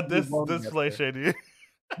know speaking, about you this won't get play, there. Shady.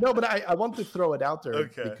 No, but I want to throw it out there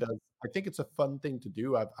Okay. because I think it's a fun thing to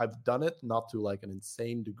do. I've done it, not to like an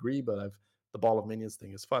insane degree, but the Ball of Minions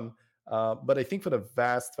thing is fun. But I think for the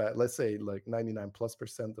let's say like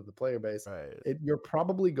 99+% of the player base, Right. you're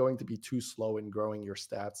probably going to be too slow in growing your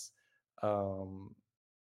stats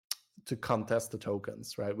to contest the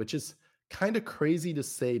tokens, right? Which is kind of crazy to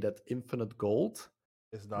say that infinite gold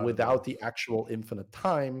It's not without enough. the actual infinite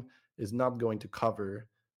time is not going to cover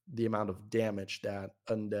the amount of damage that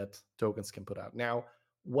undead tokens can put out. Now,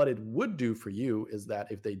 what it would do for you is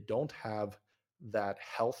that if they don't have that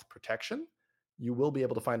health protection, you will be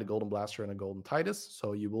able to find a golden blaster and a golden Titus.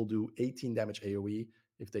 So you will do 18 damage AoE.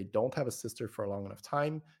 If they don't have a sister for a long enough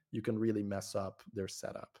time, you can really mess up their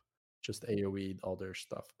setup. Just AoE all their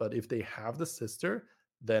stuff. But if they have the sister,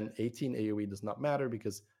 then 18 AoE does not matter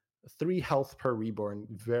because 3 health per reborn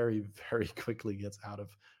very, very quickly gets out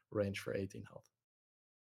of range for 18 health.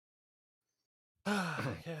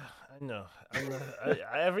 Yeah, I know.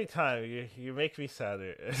 Every time you make me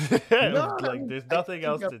sadder. No, I Like mean, there's I nothing think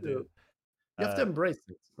else to do. you have to embrace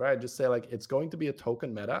it, right? Just say like it's going to be a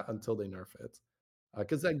token meta until they nerf it,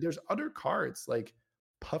 because like there's other cards like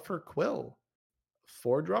Puffer Quill,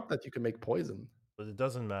 4-drop that you can make poison. But it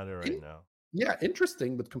doesn't matter right now. Yeah,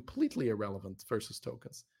 interesting, but completely irrelevant versus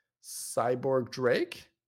tokens. Cyborg Drake.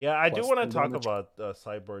 Yeah, I do plus want to 10 talk damage. about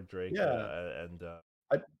Cyborg Drake. Yeah. And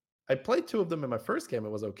I played 2 of them in my first game.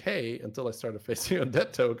 It was okay until I started facing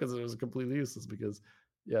undead tokens. It was completely useless because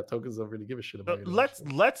tokens don't really give a shit about your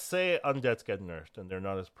damage. let's say undeads get nerfed and they're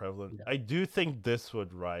not as prevalent. Yeah. I do think this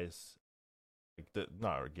would rise. Like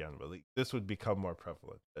not again, but like, this would become more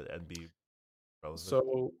prevalent and be relevant.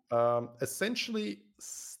 So essentially,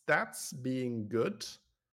 stats being good,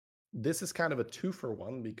 this is kind of a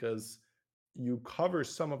 2-for-1 because you cover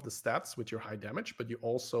some of the stats with your high damage, but you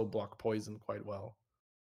also block poison quite well.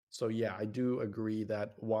 So yeah, I do agree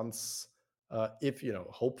that once, if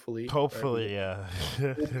hopefully, yeah,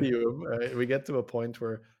 we get to a point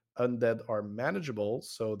where undead are manageable,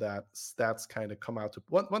 so that stats kind of come out to.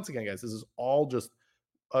 Once again, guys, this is all just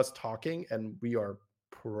us talking, and we are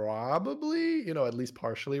probably at least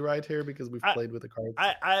partially right here because we've played with the cards.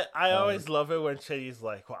 I always love it when Shady's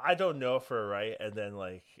like, well, I don't know for right, and then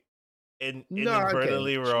like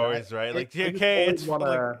inadvertently we're always right. Like it's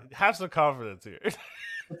like have some confidence here.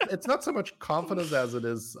 It's not so much confidence as it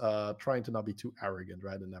is trying to not be too arrogant,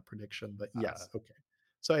 right, in that prediction. But yes, okay.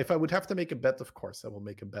 So if I would have to make a bet, of course, I will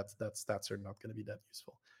make a bet that stats are not going to be that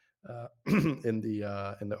useful in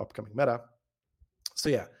the upcoming meta. So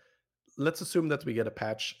yeah, let's assume that we get a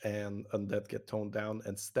patch and undead get toned down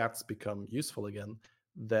and stats become useful again.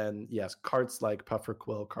 Then yes, cards like Puffer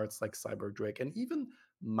Quill, cards like Cyborg Drake, and even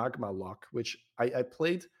Magma Lock, which I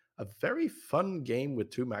played a very fun game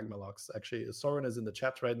with 2 Magma Locks. Actually, Soren is in the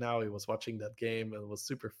chat right now. He was watching that game and it was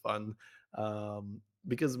super fun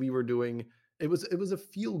because we were doing. It was a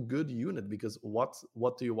feel good unit because what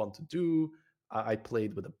do you want to do? I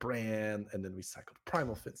played with a brand, and then we cycled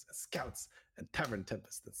Primal Fins and Scouts and Tavern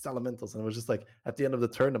Tempest and Salamentals, and it was just like at the end of the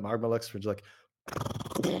turn, the Magma Lux were just like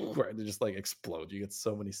where they just like explode. You get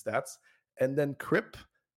so many stats, and then Crip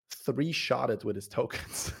 3-shot it with his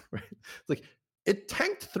tokens. Right? It's like it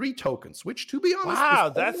tanked 3 tokens, which to be honest, wow,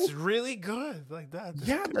 that's really good. Like that.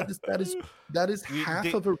 Yeah, that is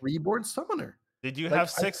half of a reborn summoner. Did you have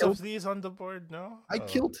 6 of these on the board? No, I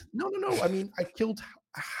killed. No. I mean, I killed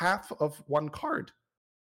half of one card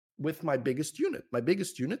with my biggest unit. My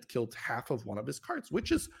biggest unit killed half of one of his cards,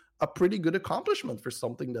 which is a pretty good accomplishment for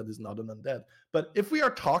something that is not an undead. But if we are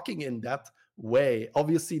talking in that way,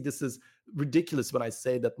 obviously this is ridiculous when I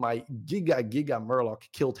say that my Giga Murloc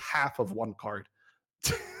killed half of one card.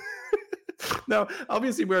 Now,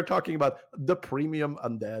 obviously, we're talking about the premium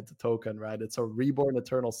undead token, right? It's a reborn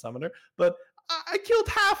eternal summoner, but I killed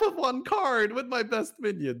half of one card with my best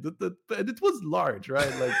minion, and it was large,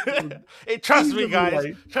 right? Like, hey, trust me,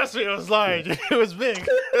 guys. Trust me, it was large. Yeah. It was big. and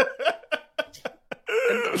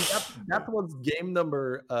that was game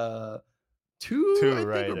number 2. Two,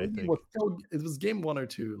 right? I think it was game 1 or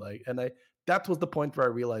 2. Like, and that was the point where I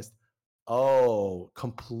realized, oh,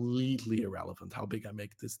 completely irrelevant how big I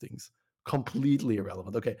make these things. Completely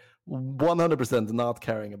irrelevant. Okay, 100% not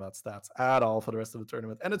caring about stats at all for the rest of the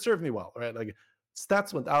tournament, and it served me well, right? Like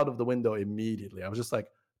stats went out of the window immediately. I was just like,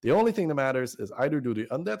 the only thing that matters is either do the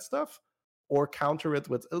undead stuff or counter it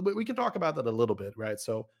with. We can talk about that a little bit, right?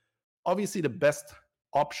 So obviously, the best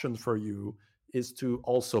option for you is to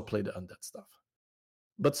also play the undead stuff.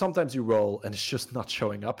 But sometimes you roll and it's just not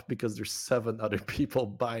showing up because there's 7 other people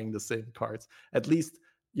buying the same cards. At least,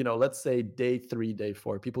 let's say day 3, day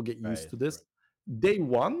 4, people get used Right, to right. this. Day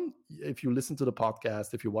 1, if you listen to the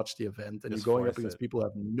podcast, if you watch the event and you're Just going up force against it. people who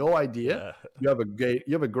have no idea, Yeah. you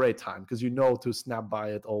have a great time because you know to snap by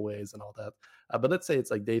it always and all that. But let's say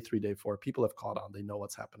it's like day 3, day 4, people have caught on, they know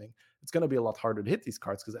what's happening. It's going to be a lot harder to hit these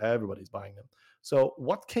cards because everybody's buying them. So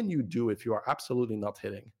what can you do if you are absolutely not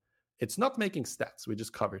hitting? It's not making stats. We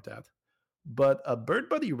just covered that. But a Bird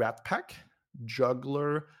Buddy Rat Pack,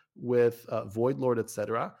 Juggler with Void Lord,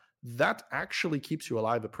 etc., that actually keeps you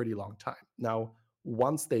alive a pretty long time. Now,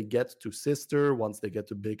 once they get to Sister, once they get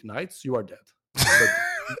to Big Knights, you are dead. But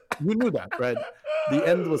you knew that, right? The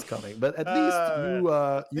end was coming. But at least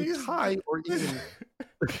you These, tie or this even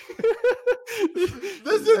at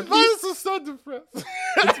least advice is so depressing.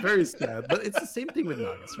 it's very sad. But it's the same thing with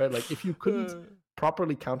Nagas, right? Like if you couldn't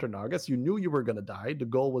properly counter Nagas, you knew you were gonna die. The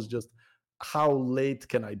goal was just how late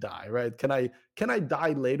can I die, right? Can I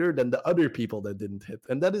die later than the other people that didn't hit?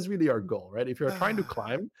 And that is really our goal, right? If you're trying to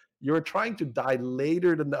climb, you're trying to die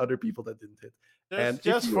later than the other people that didn't hit. And if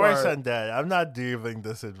Just you force are, undead. I'm not giving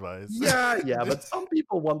this advice. yeah, but some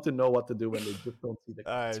people want to know what to do when they just don't see the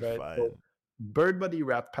All cards, right, right? fine. So Bird Buddy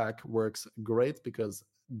Rat Pack works great because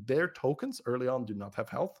their tokens early on do not have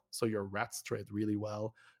health, so your rats trade really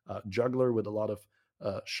well. Juggler with a lot of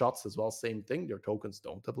shots as well, same thing. Your tokens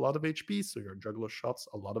don't have a lot of HP, so your juggler shots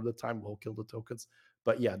a lot of the time will kill the tokens.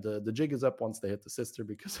 But yeah, the jig is up once they hit the sister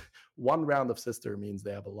because one round of sister means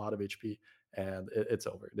they have a lot of HP and it's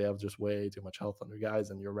over. They have just way too much health on their guys,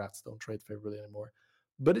 and your rats don't trade favorably anymore.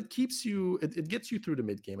 But it keeps you, it gets you through the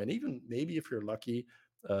mid game, and even maybe if you're lucky,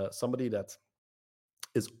 somebody that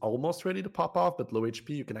is almost ready to pop off but low HP,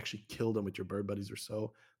 you can actually kill them with your bird buddies or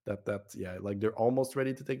so. Yeah, like they're almost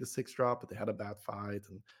ready to take the 6 drop, but they had a bad fight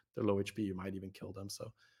and they're low HP. You might even kill them.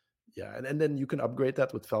 So yeah, and then you can upgrade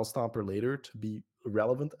that with Fell Stomper later to be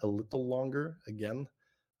relevant a little longer again.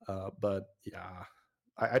 But yeah,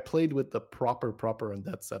 I played with the proper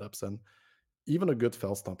undead setups, and even a good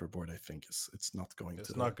Fell Stomper board, I think, it's not going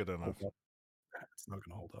It's to not good hold enough. up. It's not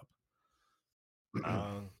going to hold up.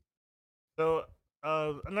 Um, so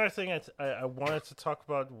another thing I wanted to talk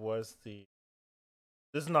about was the.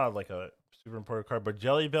 This is not like a super important card, but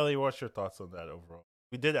Jelly Belly. What's your thoughts on that overall?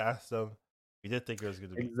 We did ask them. We did think it was going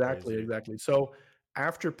to be Exactly, crazy. exactly. So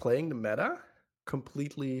after playing the meta,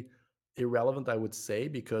 completely irrelevant, I would say,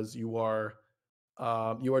 because you are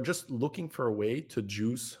just looking for a way to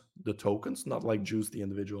juice the tokens, not like juice the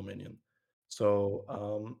individual minion.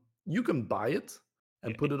 So you can buy it Yeah,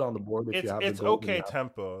 and put it on the board if you have the it's gold. And you okay have,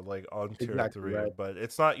 tempo like on tier exactly, 3, right. but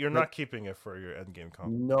it's not. You're But not keeping it for your end game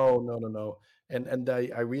comp. no, no, no, no. And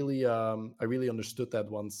I really understood that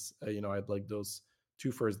once I had like those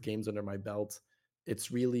 2 first games under my belt. It's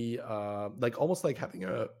really like almost like having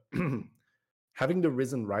a having the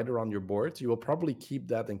Risen Rider on your board. You will probably keep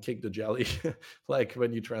that and kick the jelly like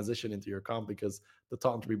when you transition into your comp because the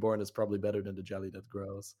Taunt Reborn is probably better than the jelly that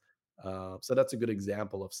grows. So that's a good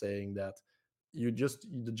example of saying that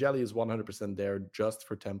the jelly is 100% there just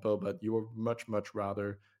for tempo, but you would much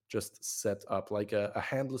rather just set up like a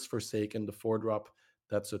handless Forsaken, the 4 drop.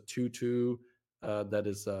 That's a 2/2. That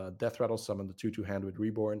is Death Rattle summon the 2/2 hand with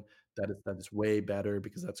Reborn. That is way better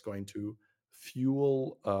because that's going to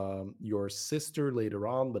fuel your sister later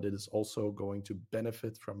on, but it is also going to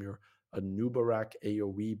benefit from your Anubarak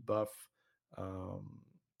AoE buff. Um,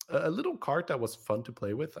 a little card that was fun to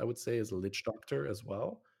play with, I would say, is Lich Doctor as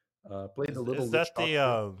well. Played a little Is Lich that the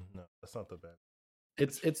Doctor. no, that's not the bad.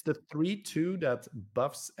 It's the 3/2 that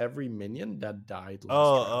buffs every minion that died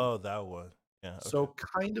last round. Oh, that one. Yeah, okay. So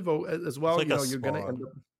kind of as It's well, like a you're gonna end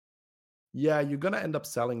spawn. up, yeah, you're gonna end up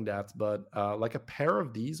selling that, but like a pair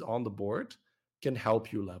of these on the board can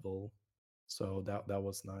help you level. So that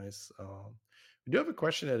was nice. We do have a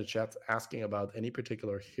question in the chat asking about any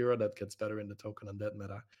particular hero that gets better in the token undead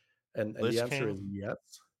meta, and the Lich answer is King. yes.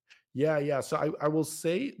 Yeah, yeah. So I will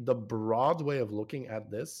say the broad way of looking at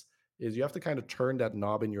this is you have to kind of turn that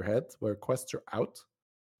knob in your head where quests are out.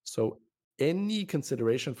 So any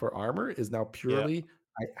consideration for armor is now Yeah. purely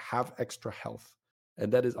I have extra health.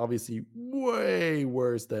 And that is obviously way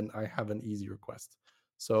worse than I have an easier quest.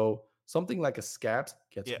 So something like a scat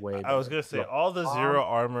gets Yeah, way I was better. gonna say all the Rakan, zero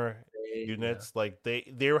armor yeah, units, like they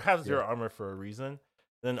have yeah, zero armor for a reason.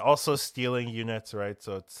 Then also stealing units, right?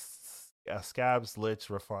 So it's scabs, lich,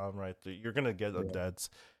 Rafam, right? You're gonna get yeah. undeads,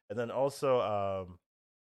 and then also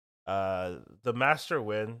the master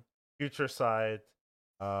win, future side,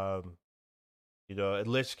 um and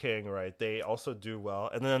Lich King, right? They also do well.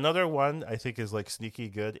 And then another one I think is like sneaky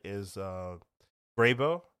good is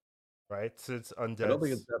Braybo, right? Since I don't think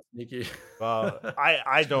it's undeads. that sneaky. Well,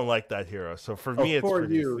 I don't like that hero, so for Oh, me it's for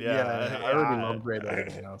pretty you, yeah, yeah yeah. I already love Greybow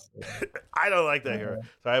game now, so yeah. I don't like that hero.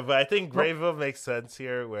 But I think Well, Gravo makes sense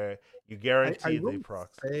here, where you I guarantee the will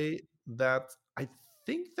procs. say that I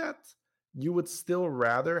think that you would still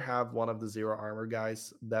rather have one of the zero armor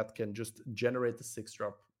guys that can just generate the 6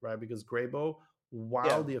 drop, right? Because Greybow, while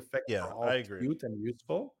Yeah, the effects yeah, are I all agree. cute and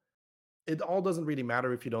useful, it all doesn't really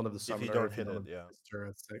matter if you don't have the If you summoner, don't if you hit don't it, have yeah,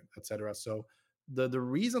 the sister, etc. So the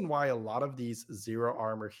reason why a lot of these zero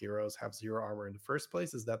armor heroes have zero armor in the first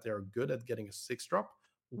place is that they are good at getting a 6 drop,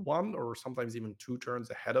 one or sometimes even 2 turns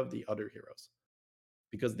ahead of the other heroes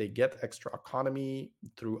because they get extra economy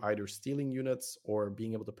through either stealing units or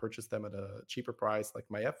being able to purchase them at a cheaper price. Like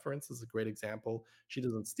Maiev, for instance, is a great example. She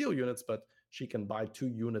doesn't steal units, but she can buy 2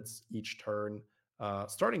 units each turn.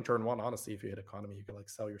 Starting turn one, honestly, if you hit economy, you can like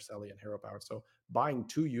sell your Sally and hero power. So buying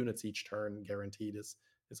 2 units each turn guaranteed is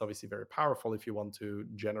obviously very powerful if you want to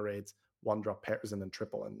generate 1 drop pairs and then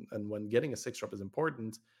triple. And when getting a 6 drop is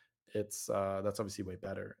important, it's that's obviously way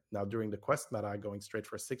better. Now during the quest meta, going straight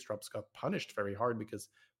for a 6 drops got punished very hard because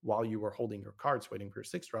while you were holding your cards waiting for your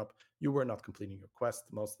 6 drop, you were not completing your quest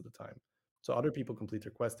most of the time. So other people complete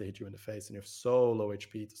their quest, they hit you in the face, and you have so low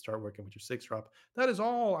HP to start working with your 6 drop. That is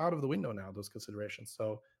all out of the window now, those considerations.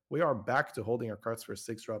 So we are back to holding our cards for a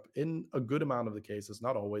 6 drop in a good amount of the cases,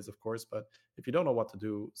 not always, of course, but if you don't know what to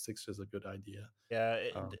do, six is a good idea. yeah.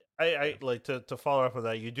 Um, I yeah. like to follow up on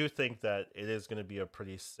that. You do think that it is going to be a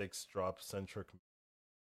pretty 6 drop centric,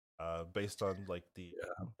 based on like the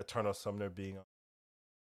Yeah. Eternal Summoner being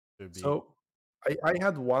to be. So I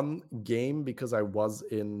had one game because I was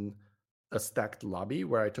in a stacked lobby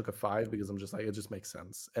where I took a 5 because I'm just like, it just makes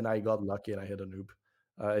sense. And I got lucky and I hit a noob.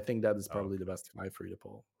 I think that is Oh, probably okay. the best 5 for you to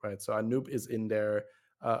pull, right? So a noob is in there.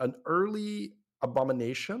 An early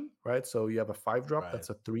abomination, right? So you have a 5 drop Right. that's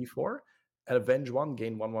a 3/4. And Avenge 1,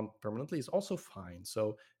 gain 1/1 permanently is also fine.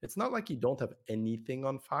 So it's not like you don't have anything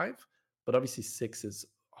on 5, but obviously 6 is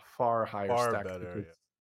far higher Far stacked better. because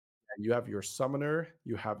Yeah. you have your summoner,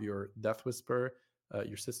 you have your death whisper,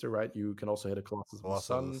 your sister, right? You can also hit a Colossus of the Colossus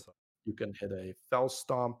of the Sun. Sun. You can hit a Fell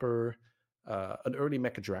Stomper. An early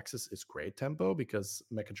Mechadraxis is great tempo because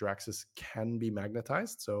Mechadraxis can be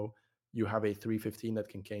magnetized. So you have a 315 that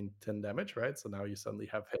can gain 10 damage, right? So now you suddenly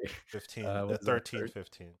have a 15, what the is that?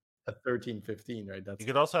 13-15. A 1315, right? You That's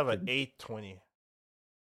could also have an pretty 820.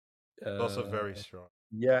 Also uh very strong.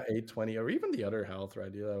 yeah, 820 or even the other health,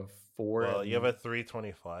 right? You have 4 Well, you have a and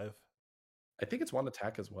 325. I think it's one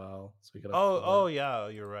attack as well. So you could have Oh 4. yeah,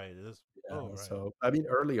 you're right. It is. Oh Yeah, right, so I mean,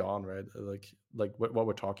 early on, right? Like what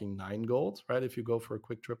we're talking 9 gold, right? If you go for a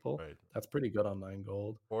quick triple, right. that's pretty good on 9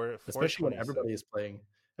 gold, Four especially when 27.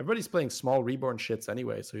 everybody's playing small reborn shits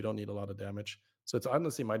anyway, so you don't need a lot of damage. So it's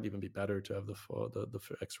honestly might even be better to have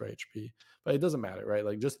the extra HP, but it doesn't matter, right?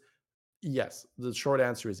 Like just yes, the short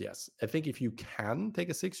answer is yes. I think if you can take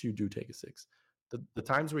a 6, you do take a 6. The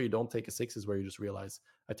times where you don't take a 6 is where you just realize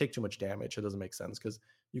I take too much damage. It doesn't make sense because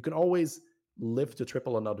you can always live to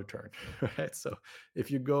triple another turn, right? So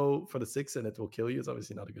if you go for the 6 and it will kill you, it's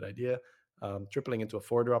obviously not a good idea. Tripling into a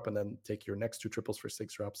 4 drop and then take your next 2 triples for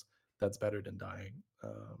 6 drops, that's better than dying.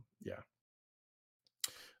 Yeah.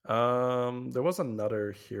 There was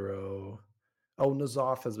another hero. Oh,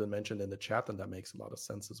 Nazoth has been mentioned in the chat, and that makes a lot of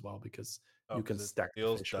sense as well because Oh, you can because it stack the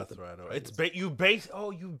deals fish with death it. right away. Right? It's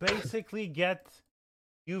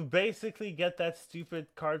you basically get that stupid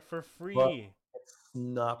card for But free, it's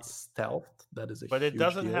not stealth. That is a but it huge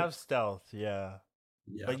doesn't deal. have stealth. Yeah,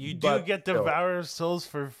 Yeah, but you do but get still, Devourer of Souls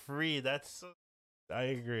for free. I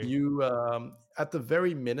agree. you at the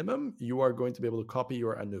very minimum, you are going to be able to copy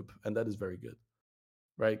your Anoop, and that is very good,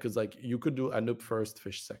 right? Because like you could do Anoop first,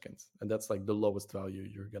 fish second, and that's like the lowest value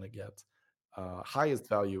you're gonna get. Highest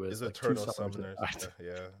value Is is like two Eternal summoners have Summoners. died. Yeah,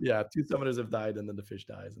 yeah. Yeah, 2 summoners have died, and then the fish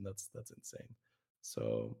dies, and that's insane.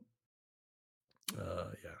 So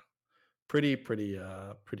yeah, pretty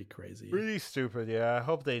crazy. Pretty stupid. Yeah, I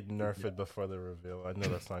hope they nerf it before the reveal. I know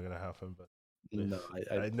that's not gonna happen, but No,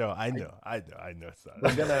 I know, I know it's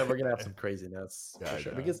we're gonna have not. some craziness Yeah, for I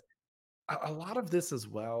sure know. because a lot of this as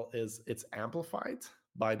well is it's amplified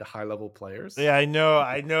by the high level players. Yeah, I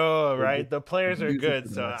know, They right? just The players are use it good, to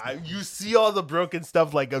the so maximum. you see all the broken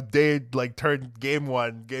stuff like a day, like turn game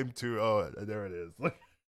one, game two. Oh, there it is.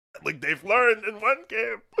 Like they've learned in one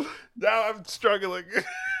game. Now I'm struggling.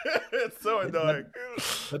 It's so annoying.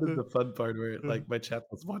 That is the fun part where like my chat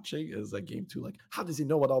was watching is like game 2, like how does he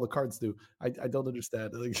know what all the cards do? I don't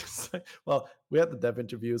understand. Like, it's like, well, we had the dev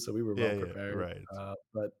interview, so we were well Yeah, yeah, prepared. right.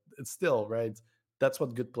 But it's still right. That's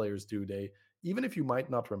what good players do. They even if you might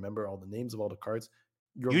not remember all the names of all the cards,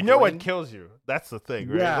 your You know what brain, kills you. That's the thing,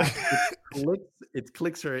 right? yeah, it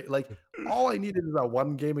clicks your like all I needed is that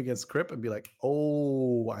one game against Crip and be like,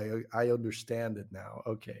 oh, I understand it now.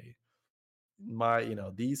 Okay.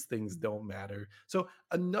 These things don't matter. So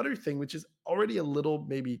another thing which is already a little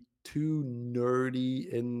maybe too nerdy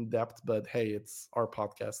in depth, but hey, it's our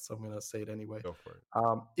podcast, so I'm gonna say it anyway. Go for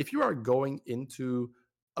it. If you are going into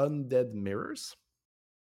undead mirrors,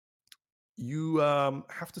 you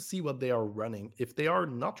have to see what they are running. If they are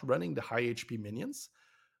not running the high HP minions,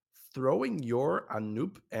 throwing your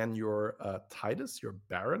Anoop and your Titus, your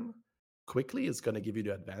Baron, quickly is going to give you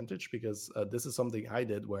the advantage because this is something I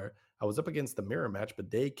did where I was up against the mirror match, but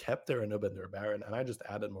they kept their Anub and their Baron, and I just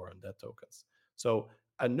added more undead tokens. So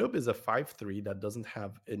Anub is a 5/3 that doesn't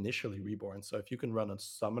have initially reborn. So if you can run a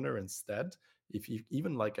summoner instead, if you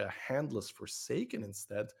even like a handless Forsaken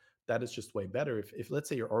instead, that is just way better. If let's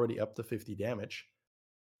say you're already up to 50 damage,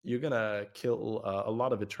 you're gonna kill a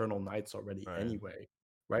lot of Eternal Knights already Right. anyway,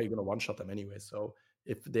 right? You're gonna one shot them anyway. So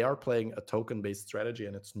if they are playing a token based strategy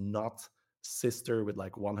and it's not sister with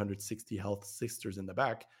like 160 health sisters in the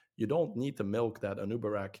back, you don't need to milk that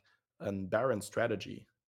Anubarak and Baron strategy.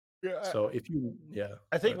 Yeah. So if you, yeah,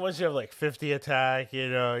 I think once you have like 50 attack,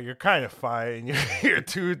 you're kind of fine. You're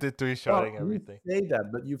 2 to 3 shotting well, you everything. say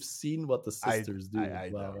that, but you've seen what the I sisters do I as I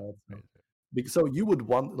well, know. right? I So, so you would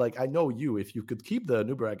want, like, I know you, if you could keep the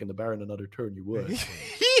Anubarak and the Baron another turn, you know. would.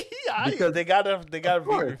 They Because gotta of beat me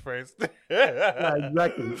course. first. Yeah,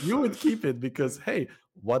 exactly. You would keep it because, hey,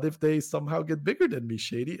 what if they somehow get bigger than me,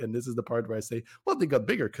 Shady? And this is the part where I say, well, they got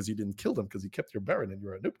bigger because you didn't kill them because you kept your Baron and you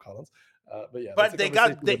were a noob, Collins. But yeah, that's But a they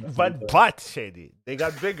conversation got we'll they definitely but Shady, they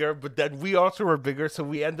got bigger. But then we also were bigger, so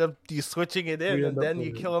we end up you switching it in, we and end up then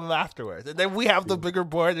you with. kill them afterwards, and then we have the Yeah. bigger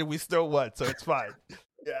board, and we still won, so it's fine.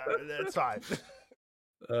 Yeah, it's fine.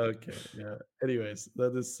 Okay, yeah. Anyways,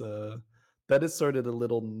 that is sort of the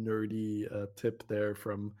little nerdy tip there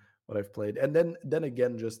from what I've played. And then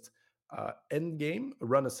again, just end game,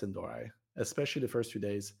 run a Sindori, especially the first few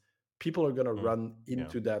days. People are gonna Mm, run yeah.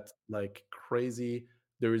 into that like crazy.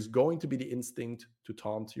 There is going to be the instinct to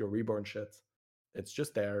taunt your reborn shit. It's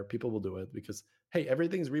just there. People will do it because hey,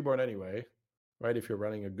 everything's reborn anyway, right? If you're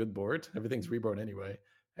running a good board, everything's reborn anyway.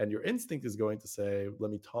 And your instinct is going to say,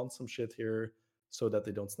 let me taunt some shit here so that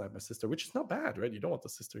they don't snipe my sister, which is not bad, right? You don't want the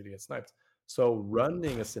sister to get sniped. So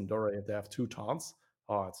running a Sindora if they have 2 taunts,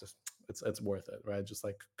 oh, it's just it's worth it, right? Just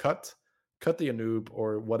like cut the Anub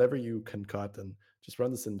or whatever you can cut and just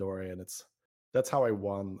run the Sindora, and that's how I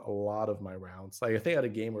won a lot of my rounds. Like I think I had a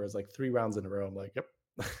game where it was like 3 rounds in a row. I'm like, yep.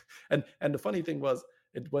 And the funny thing was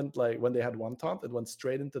it went like when they had one taunt, it went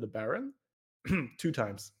straight into the Baron 2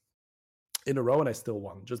 times in a row, and I still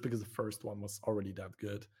won just because the first one was already that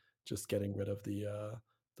good. Just getting rid of the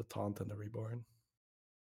taunt and the reborn.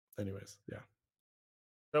 Anyways, yeah,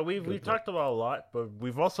 So we've good play. talked about a lot, but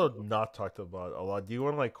we've also not talked about a lot. Do you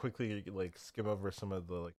want to like quickly like skim over some of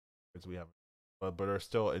the like cards we have, but are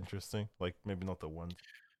still interesting? Like maybe not the ones.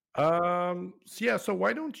 So yeah, so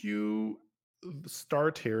why don't you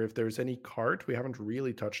start here if there's any card we haven't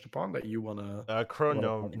really touched upon that you wanna talk about?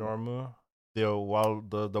 Normu. While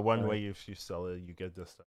the one Right. way if you sell it, you get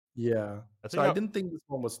this stuff. Yeah. I So think. I didn't think this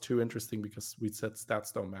one was too interesting because we said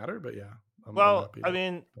stats don't matter, but yeah, I'm Well, happy I to.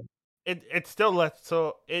 mean, it still lets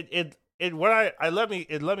so it when I let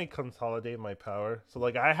me consolidate my power. So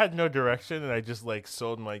like I had no direction and I just like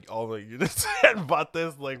sold my all the units and bought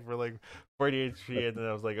this like for like 40 HP and then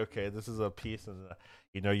I was like, okay, this is a piece and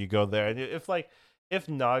you go there and if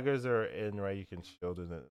Nagas are in right, you can shield it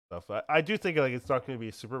and stuff. I do think like it's not going to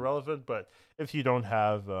be super relevant, but if you don't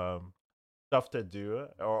have stuff to do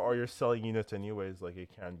or you're selling units anyways, like it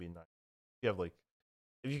can be nice. You have like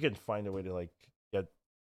if you can find a way to like get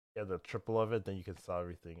the triple of it, then you can sell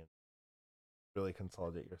everything and really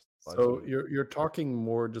consolidate your supply. So you're talking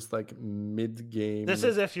more just like mid This game.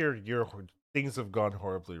 is if your things have gone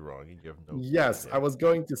horribly wrong and you have no Yes, I idea. was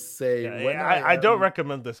going to say Yeah, when I I don't am.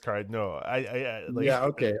 recommend this card. No, I like Yeah,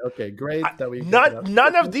 okay, okay, great that we get to not that.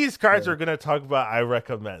 none of these cards Yeah, are gonna talk about. I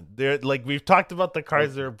recommend. They're like we've talked about the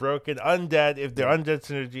cards that okay, are broken, undead. If they're yeah, undead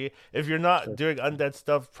synergy, if you're not sure. doing undead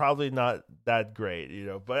stuff, probably not that great.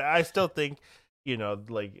 But I still think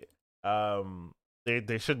like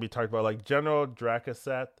they should be talked about like General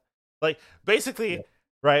Dracaset. Like Yeah. basically,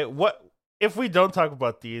 right? What if we don't talk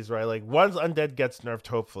about these? Right? Like once undead gets nerfed,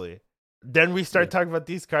 hopefully then we Yeah. start talking about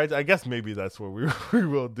these cards. I guess maybe that's what we we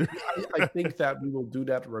will do. I think that we will do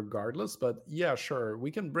that regardless, but yeah, sure.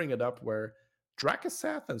 We can bring it up where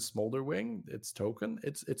Dracasath and Smolderwing, its token,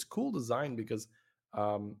 it's cool design because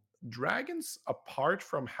um dragons, apart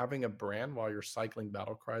from having a brand while you're cycling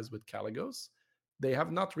battle cries with Caligos, they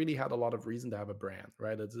have not really had a lot of reason to have a brand,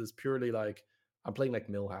 right? It's purely like I'm playing like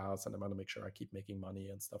Millhouse and I'm going to make sure I keep making money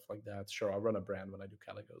and stuff like that. Sure, I'll run a brand when I do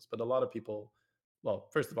Calicos, but a lot of people, well,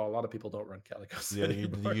 first of all, a lot of people don't run Calicos Yeah,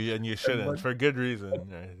 anymore. you And shouldn't for good reason.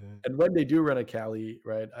 Right? and when they do run a Cali,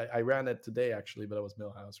 right? I ran it today actually, but it was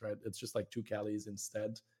Millhouse, right? It's just like two Calis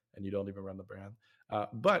instead, and you don't even run the brand.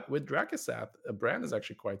 But with Drakasat, a brand is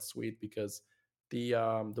actually quite sweet because the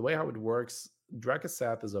way how it works,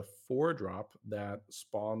 Drakasat is a 4-drop that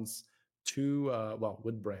spawns two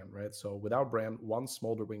with brand, right? So without brand, one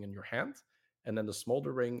smolder ring in your hand, and then the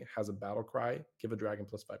smolder ring has a battle cry, give a dragon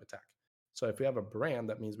 +5 attack. So if we have a brand,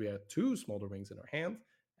 that means we have two smolder rings in our hand,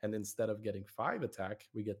 and instead of getting 5 attack,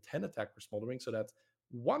 we get 10 attack per smoldering. So that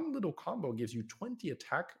one little combo gives you 20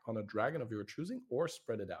 attack on a dragon of your choosing, or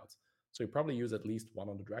spread it out. So you probably use at least one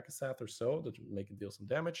on the Drakasat or so to make it deal some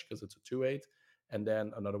damage because it's a 2/8, and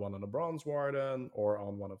then another one on a Bronze Warden or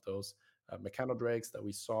on one of those Mechanodrakes that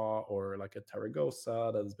we saw, or like a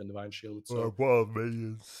Taragosa that has been Divine Shielded. So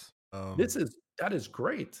Minions. that is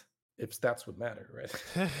great if stats would matter, right?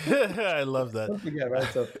 I love that. Once again, right?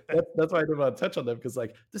 So that's why I didn't want to touch on them, because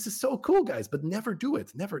like this is so cool, guys, but never do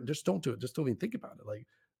it. Never, just don't do it. Just don't even think about it. Like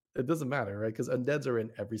it doesn't matter, right? Because undeads are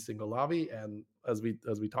in every single lobby, and as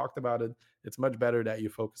we talked about it, it's much better that you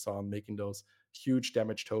focus on making those huge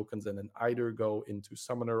damage tokens and then either go into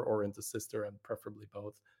summoner or into sister, and preferably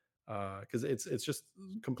both, because it's just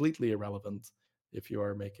completely irrelevant if you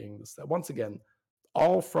are making this. Once again,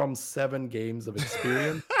 all from 7 games of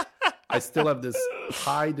experience. I still have this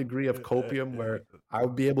high degree of copium where I'll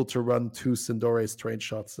be able to run 2 Sindore straight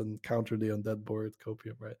shots and counter the undead board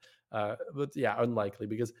copium, right? But yeah, unlikely,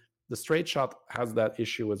 because the straight shot has that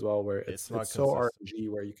issue as well, where It's it's not so consistent. RNG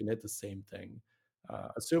where you can hit the same thing.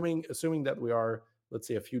 Assuming that we are, let's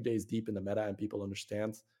say, a few days deep in the meta and people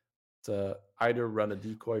understand to either run a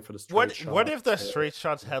decoy for the straight What shot. if the straight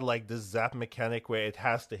shots had like this zap mechanic where it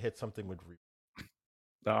has to hit something with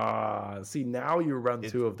See, now you run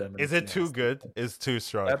it? 2 of them. And Is it's it too nasty. good? It's too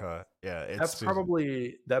strong, That huh? Yeah, it's that's too.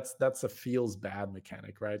 probably that's a feels bad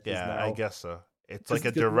mechanic, right? Because Yeah, I now, guess so. It's like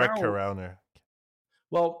a because direct now, counter.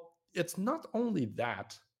 well, it's not only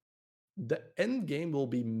that. The end game will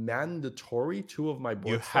be mandatory 2 of my You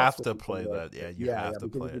board slots have will to be play Sindor. that. Yeah, you Yeah, have yeah, to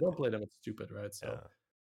because play if you it. don't play them, it's stupid, right? So, Yeah.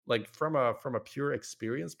 like from a pure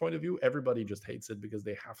experience point of view, everybody just hates it because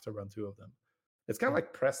they have to run 2 of them. It's kind of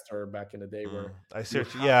like Prestor back in the day, where I see you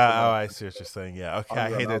what you, have to yeah. Oh, run I see what Prestor you're saying. Yeah. Okay, on I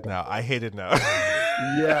your hate it amalgam now. I board. hate it now.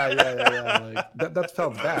 Yeah. Like that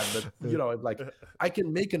felt bad, but like I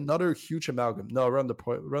can make another huge amalgam. No, run the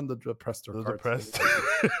Prestor The card. depressed.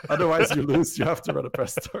 Otherwise, you lose. You have to run a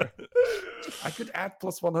Prestor. I could add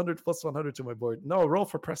 +100 to my board. No, roll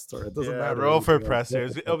for Prestor. It doesn't Yeah, matter. roll for Anything else. Roll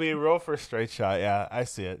pressers. for It'll be Prestor. roll for straight shot. Yeah, I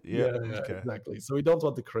see it. Yeah. Yeah, Okay. exactly. So we don't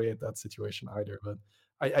want to create that situation either. But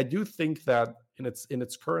I do think that in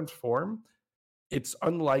its current form, it's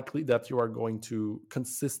unlikely that you are going to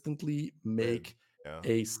consistently Win. make Yeah.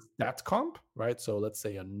 a stat comp, right? So let's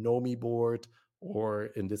say a Nomi board, or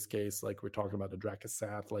in this case, like we're talking about a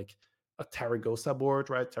Drakasat, like a Taragosa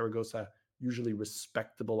board, right? Taragosa, usually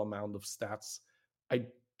respectable amount of stats. I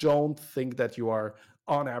don't think that you are,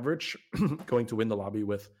 on average, going to win the lobby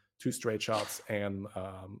with 2 straight shots and,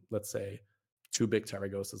 let's say, 2 big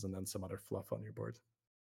Taragosas and then some other fluff on your board.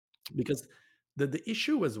 Because the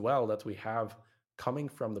issue as well that we have coming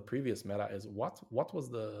from the previous meta is what was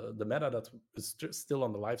the meta that is still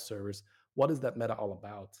on the live servers? What is that meta all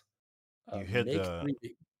about? You hit Make the 3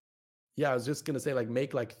 big, yeah, I was just gonna say, like,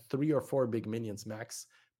 make like 3 or 4 big minions max,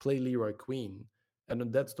 play Leroy Queen, and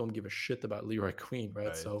then that's don't give a shit about Leroy Queen, right?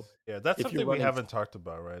 right. So Yeah, that's if you're something we running, haven't talked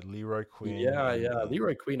about, right? Leroy Queen yeah, and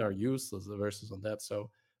Leroy Queen are useless versus on that.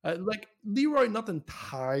 So, like Leroy, not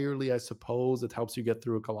entirely, I suppose. It helps you get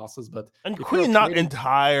through a Colossus, but if you're Queen not trading,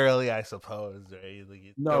 entirely, I suppose, right? Like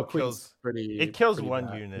it no, still Queen's kills. pretty It kills pretty one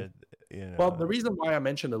bad. unit. Well, the reason why I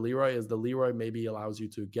mentioned the Leroy is the Leroy maybe allows you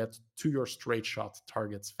to get to your straight shot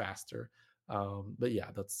targets faster. But yeah,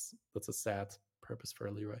 that's a sad purpose for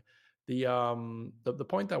a Leroy. The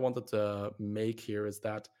point I wanted to make here is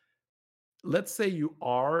that, let's say you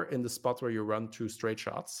are in the spot where you run 2 straight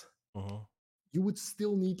shots, Mhm. you would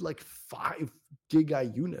still need like 5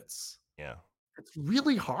 giga units. Yeah. It's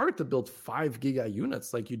really hard to build 5 giga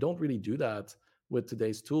units. Like, you don't really do that with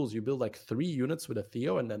today's tools. You build like 3 units with a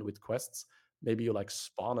Theo, and then with quests, maybe you like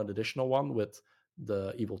spawn an additional one with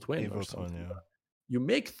the Evil Twin or Evil Twin, something. yeah. You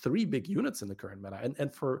make 3 big units in the current meta.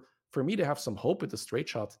 And for me to have some hope with the straight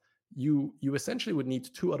shot, you essentially would need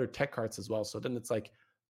 2 other tech cards as well. So then it's like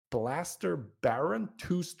Blaster, Baron,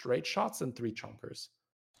 2 straight shots, and 3 chompers.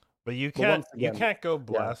 But you But once can't again, go yeah,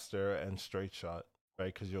 blaster and straight shot,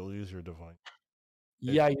 right? Because you'll lose your divine.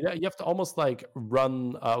 Yeah, you have to almost like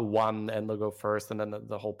run one and they'll go first, and then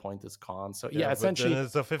the whole point is gone. So yeah, But then essentially,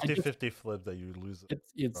 it's a I just 50-50 flip that you lose.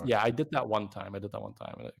 it's Or- yeah, I did that one time. And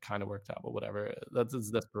it kind of worked out, but whatever. That's it's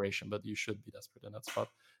desperation, but you should be desperate in that spot.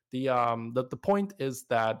 The point is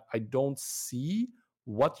that I don't see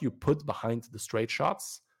what you put behind the straight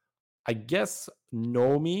shots. I guess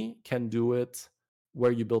Nomi can do it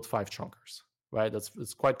where you build 5 chunkers, right?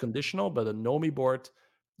 It's quite conditional, but a Nomi board,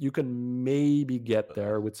 you can maybe get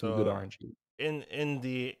there with some good So RNG.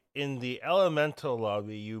 in the elemental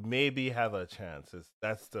lobby, you maybe have a chance.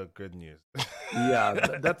 That's the good news. Yeah,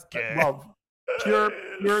 that's Okay. well, pure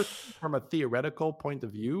from a theoretical point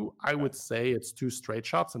of view, I would say it's 2 straight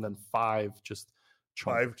shots and then 5 just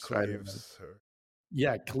 5 chunkers, right? And then, cleaves.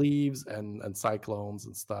 yeah, cleaves and cyclones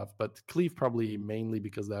and stuff, but cleave probably mainly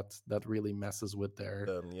because that really messes with their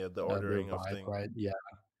The their ordering of vibe, things. right? Yeah,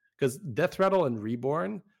 because Death Rattle and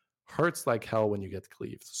Reborn hurts like hell when you get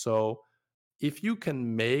cleaved. So if you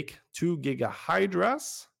can make 2 Giga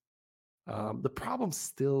Hydras, the problem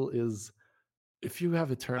still is if you have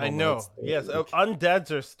I Eternal know. Knights, Yes, like, undeads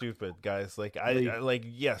are stupid, guys. Like like I like.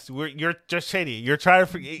 Yes, you're just shady. You're trying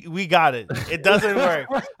to. We got it. It doesn't work.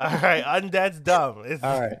 All right, undead's dumb. It's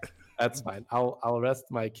all right, that's fine. I'll rest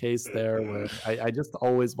my case there. Where I just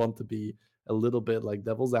always want to be a little bit like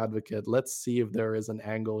devil's advocate. Let's see if there is an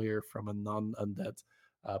angle here from a non-undead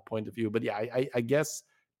point of view. But yeah, I guess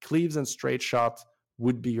cleaves and straight shot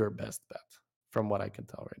would be your best bet from what I can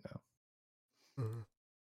tell right now. Mhm.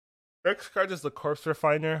 Next card is the Corpse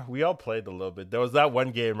Refiner. We all played a little bit. There was that one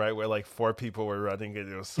game, right, where like 4 people were running it.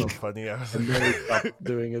 It was so funny. I was And then we stopped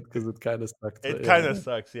doing it because it kind of sucked. it But kind yeah, of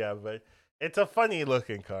sucks, yeah, but it's a funny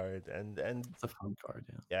looking card, and it's a fun card.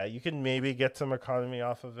 Yeah. yeah, you can maybe get some economy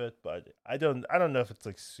off of it, but I don't know if it's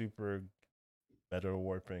like super meta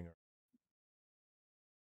warping.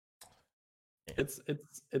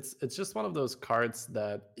 It's just one of those cards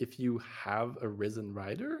that if you have a Risen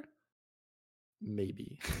Rider,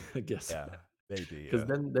 maybe I guess, Yeah, maybe. because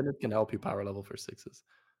Yeah, then it can help you power level for 6s.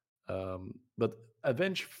 But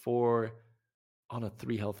Avenge 4 on a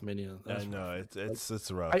 3 health minion, I that's know rough.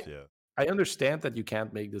 it's rough. I Yeah, I understand that you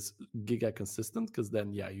can't make this Giga consistent because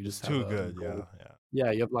then yeah, you it's just have too a good. gold. Yeah.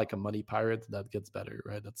 Yeah, you have like a money pirate that gets better,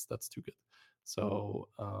 right? That's too good. So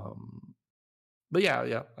but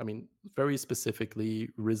yeah. I mean, very specifically,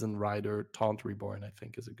 Risen Rider, Taunt Reborn, I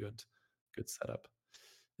think is a good setup.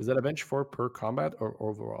 Is that Avenge 4 per combat or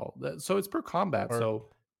overall? So it's per combat. Or So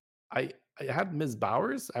I had Ms.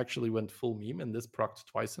 Bowers actually went full meme, and this procced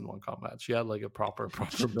twice in one combat. She had like a proper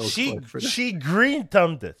build for it for that. she green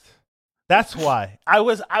thumbed it. That's why I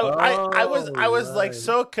was like Right.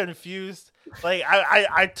 so confused. Like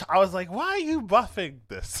I was like, why are you buffing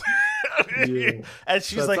this? Yeah. And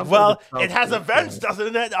she's So at like, some point well, it felt it has pretty avenge, fast.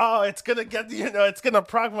 doesn't it? Oh, it's gonna get it's gonna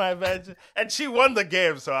proc my avenge. And she won the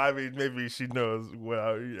game, so I mean, maybe she knows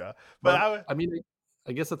well, yeah. But But I mean,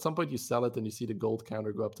 I guess at some point you sell it and you see the gold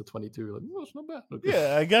counter go up to 22. You're like, oh, it's not bad. Okay.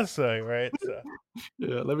 yeah, I guess so, right? So,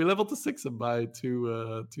 Yeah, let me level to 6 and buy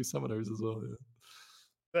two summoners as well. Yeah.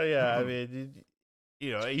 so yeah, I mean,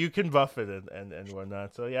 you can buff it and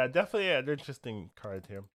whatnot. So yeah, definitely an interesting card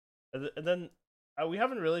here. And then we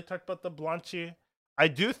haven't really talked about the Blanchy. I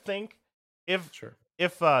do think if Sure.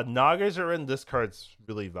 Nagas are in, this card's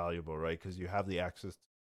really valuable, right? Because you have the access to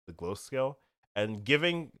the glow skill and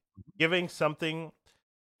giving something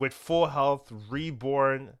with full health,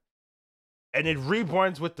 reborn, and it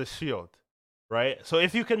reborns with the shield, right? So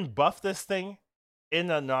if you can buff this thing in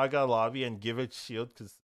a Naga lobby and give it shield,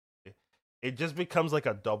 because it just becomes like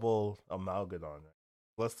a double amalgadon.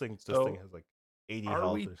 This thing has like 80 Are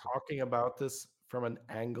health. we talking about this from an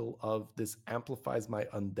angle of this amplifies my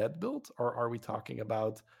undead build, or are we talking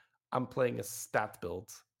about I'm playing a stat build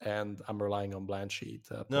and I'm relying on Blanchy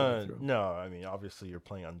to pull me through? No. I mean, obviously you're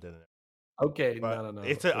playing undead, Okay, but no.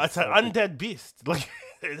 it's an undead beast. Like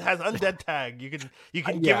it has undead tag. You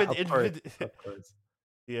can give Yeah, it of course, infinite. of course.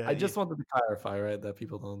 Yeah, I just wanted to clarify, right, that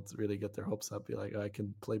people don't really get their hopes up. Be like, oh, I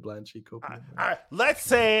can play Blanchy Copium. let's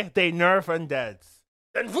say they nerf undeads.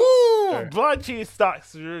 Then woo! Sure. Blanchy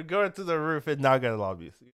stocks going to the roof in Naga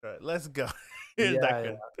lobbies. Right, let's go.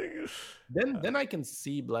 Yeah. Then I can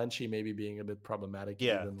see Blanchy maybe being a bit problematic.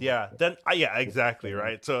 Yeah, even yeah. with Then yeah, exactly,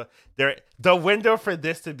 right. So the window for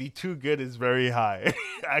this to be too good is very high,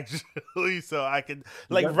 actually. So I can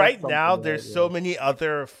like right now, there's so many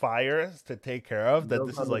other fires to take care of that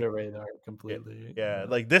this is like the radar completely. yeah,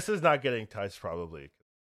 like this is not getting touched probably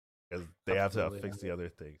because they Absolutely, have to fix the other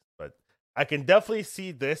things. But I can definitely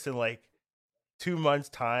see this in like 2 months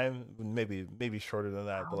time, maybe shorter than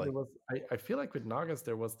that. But like I feel like with Nagas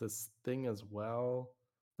there was this thing as well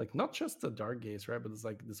like not just the Dark Gaze, right? But it's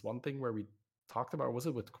like this one thing where we talked about. Was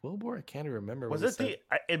it with Quillbore? I can't even remember. Where Was we it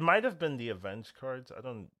said, it might have been the Avenge cards. I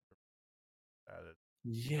don't. Add it.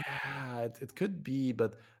 yeah, it could be,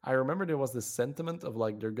 but I remember there was this sentiment of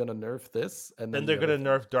like they're gonna nerf this, and Then then they're the other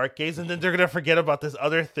gonna thing. nerf Dark Gaze, and then they're gonna forget about this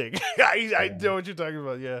other thing. I know what you're talking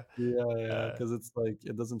about. Yeah. Yeah, Uh, because it's like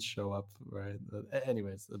it doesn't show up, right?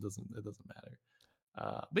 Anyways, it doesn't matter.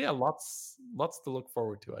 But yeah, lots to look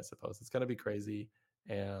forward to, I suppose. It's gonna be crazy,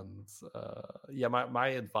 and yeah, my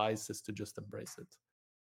advice is to just embrace it,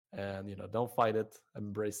 and don't fight it,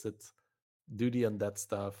 embrace it, do the undead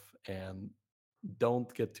stuff, and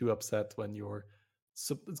don't get too upset when you're,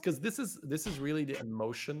 because this is really the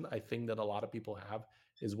emotion I think that a lot of people have,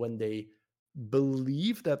 is when they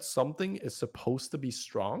believe that something is supposed to be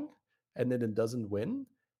strong and then it doesn't win,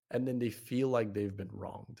 and then they feel like they've been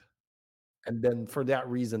wronged, and then for that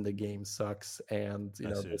reason the game sucks, and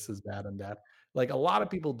I see. this is bad and that. Like a lot of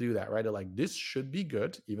people do that, right? They're like, this should be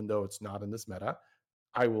good even though it's not in this meta.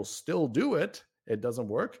 I will still do it. It doesn't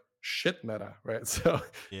work. Shit meta, right? So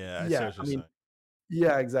Yeah, I see yeah, what I you're mean, saying.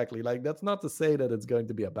 yeah, exactly. Like that's not to say that it's going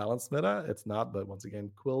to be a balanced meta. It's not, but once again,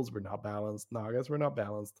 Quills were not balanced, Nagas were not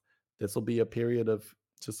balanced. This will be a period of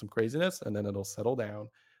just some craziness, and then it'll settle down.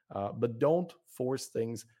 But don't force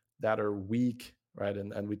things that are weak, right?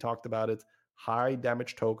 And we talked about it. High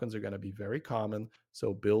damage tokens are going to be very common,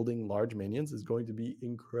 so building large minions is going to be We're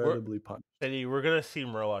incredibly punchy. Eddie, we're gonna see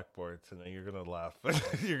Murloc boards, and then you're gonna laugh.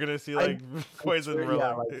 You're gonna see I'm, like I'm poison sure,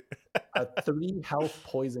 yeah, Murloc. like a 3 health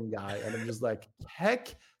poison guy, and I'm just like,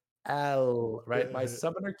 heck, L, right? My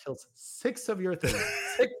summoner kills 6 of your things.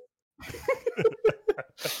 6.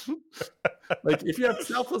 Like if you have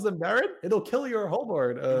Selfless and Baron, it'll kill your whole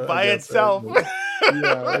board, I By guess, right? itself. Yeah,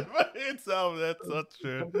 By like itself. That's not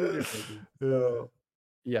true. completely crazy. So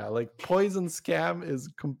yeah, like poison scam is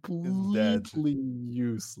It's dead. completely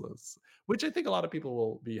useless, which I think a lot of people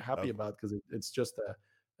will be happy Okay. about because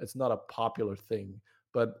it's not a popular thing.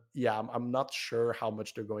 But yeah, I'm not sure how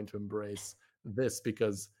much they're going to embrace this,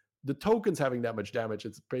 because the tokens having that much damage,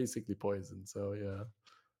 it's basically poison. So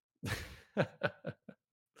yeah.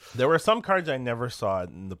 There were some cards I never saw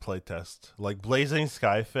in the playtest, like Blazing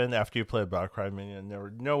Skyfin. After you play Battlecry Minion,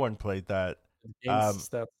 no one played that. Um,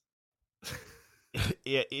 Against that.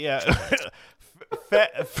 yeah.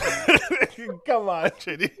 Come on,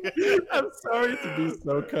 Chitty. I'm sorry to be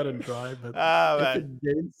so cut and dry, but if Man. it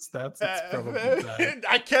gains stats, it's probably bad.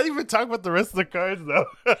 I can't even talk about the rest of the cards though.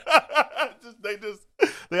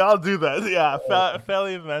 They all do that. Yeah,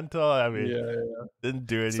 fairly mental. I mean, Yeah. didn't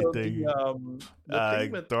do So anything. the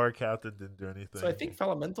thing with Door Captain didn't do anything. so I think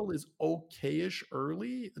Elemental is okay-ish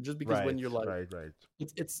early, just because when you're like, right.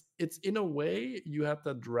 it's in a way you have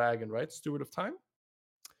that dragon, right? Steward of Time.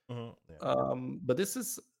 Yeah. But this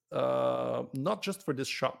is not just for this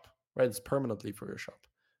shop, right? It's permanently for your shop.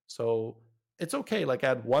 So it's okay. Like I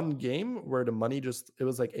had one game where the money it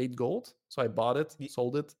was like 8 gold. So I bought it,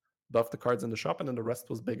 sold it, buffed the cards in the shop, and then the rest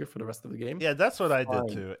was bigger for the rest of the game. Yeah, that's what I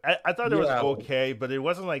did too. I thought it was Yeah, okay, but it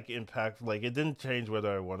wasn't like impact. Like it didn't change whether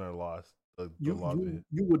I won or lost. The lobby.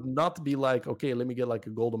 you would not be like, okay, let me get like a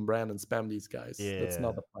golden brand and spam these guys. That's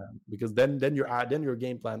not the plan, because then your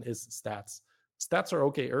game plan is stats. Stats are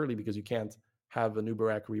okay early because you can't have a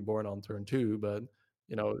Nubarak reborn on turn 2, but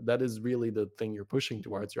that is really the thing you're pushing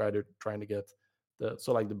towards. You're either trying to get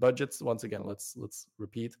like the budgets. Once again, let's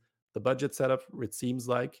repeat the budget setup. It seems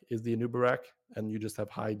like is the Nubarak, and you just have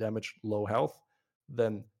high damage, low health.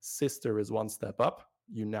 Then Sister is one step up.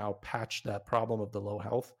 You now patch that problem of the low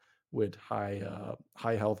health with high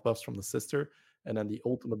health buffs from the Sister, and then the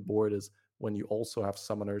ultimate board is when you also have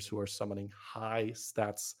summoners who are summoning high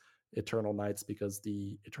stats Eternal Knights, because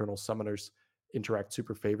the Eternal Summoners interact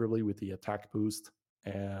super favorably with the attack boost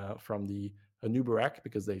from the Anubarak,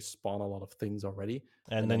 because they spawn a lot of things already.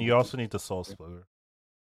 And then you also need the Soul Splitter.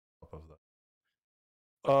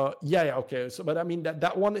 Yeah, okay. So, but I mean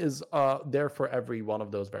that one is there for every one of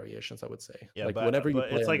those variations, I would say. Yeah, like but whenever you play,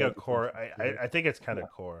 it's like a core. I think it's kind of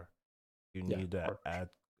core. You need to add.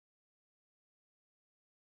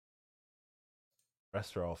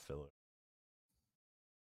 Rest are all filler.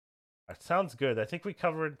 That sounds good. I think we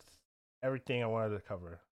covered everything I wanted to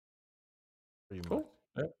cover. Pretty much.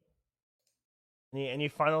 Yeah. Any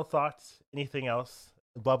final thoughts? Anything else?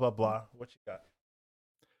 Blah blah blah. What you got?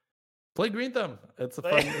 Play Green Thumb. It's a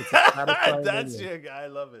fun. It's a satisfying That's your guy. I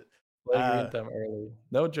love it. Play Green Thumb early.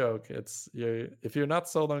 No joke. If you're not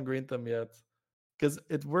sold on Green Thumb yet, because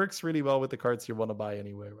it works really well with the cards you want to buy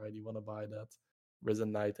anyway, right? You want to buy that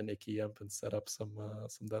Risen Knight and Icky Imp and set up some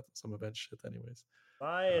event shit anyways.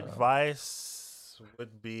 My advice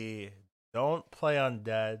would be don't play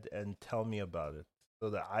Undead and tell me about it. so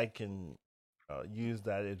that I can use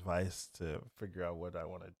that advice to figure out what I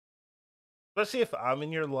want to do. Especially if I'm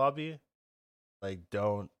in your lobby, like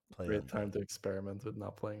don't play Great undead. time to experiment with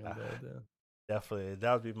not playing Ah, undead. Yeah. definitely,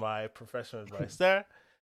 that would be my professional advice there.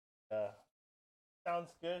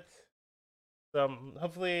 Sounds good.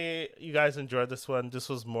 Hopefully you guys enjoyed this one. This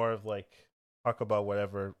was more of like talk about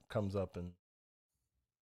whatever comes up and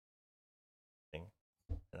thing.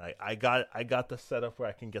 And I got the setup where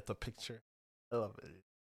I can get the picture. I love it.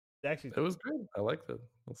 Actually, It was good. I liked it.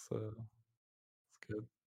 It's good.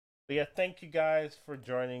 but yeah, thank you guys for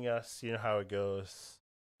joining us. You know how it goes.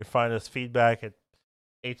 You can find us feedback at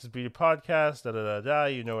H's Beauty Podcast. Da da da da.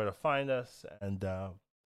 You know where to find us. And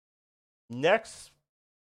next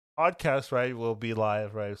podcast, right, will be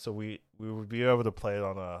live, right? So we will be able to play it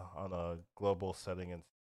on a global setting. And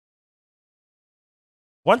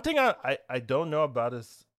one thing I don't know about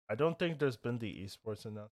is I don't think there's been the esports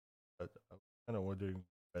in that. But I'm kind of wondering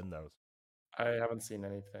when that was. I haven't seen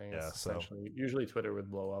anything. Yeah, It's so essentially usually Twitter would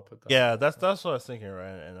blow up with that. yeah, that's what I was thinking, right?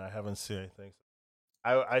 And I haven't seen anything.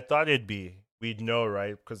 I thought we'd know,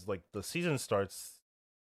 right? Because like the season starts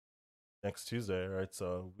next Tuesday, right?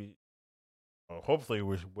 So hopefully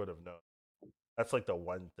we would have known. That's like the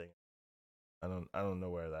one thing. I don't know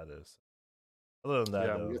where that is. Other than that,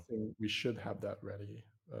 Yeah, I'm though, guessing we should have that ready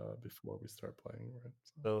before we start playing,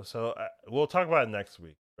 right? so we'll talk about it next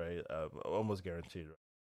week, right? Almost guaranteed. Right?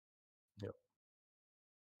 Yep.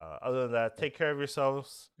 Other than that, Yep. take care of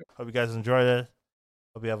yourselves. Yep. Hope you guys enjoyed it.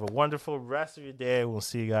 Hope you have a wonderful rest of your day. We'll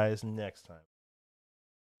see you guys next time.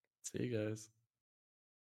 See you guys.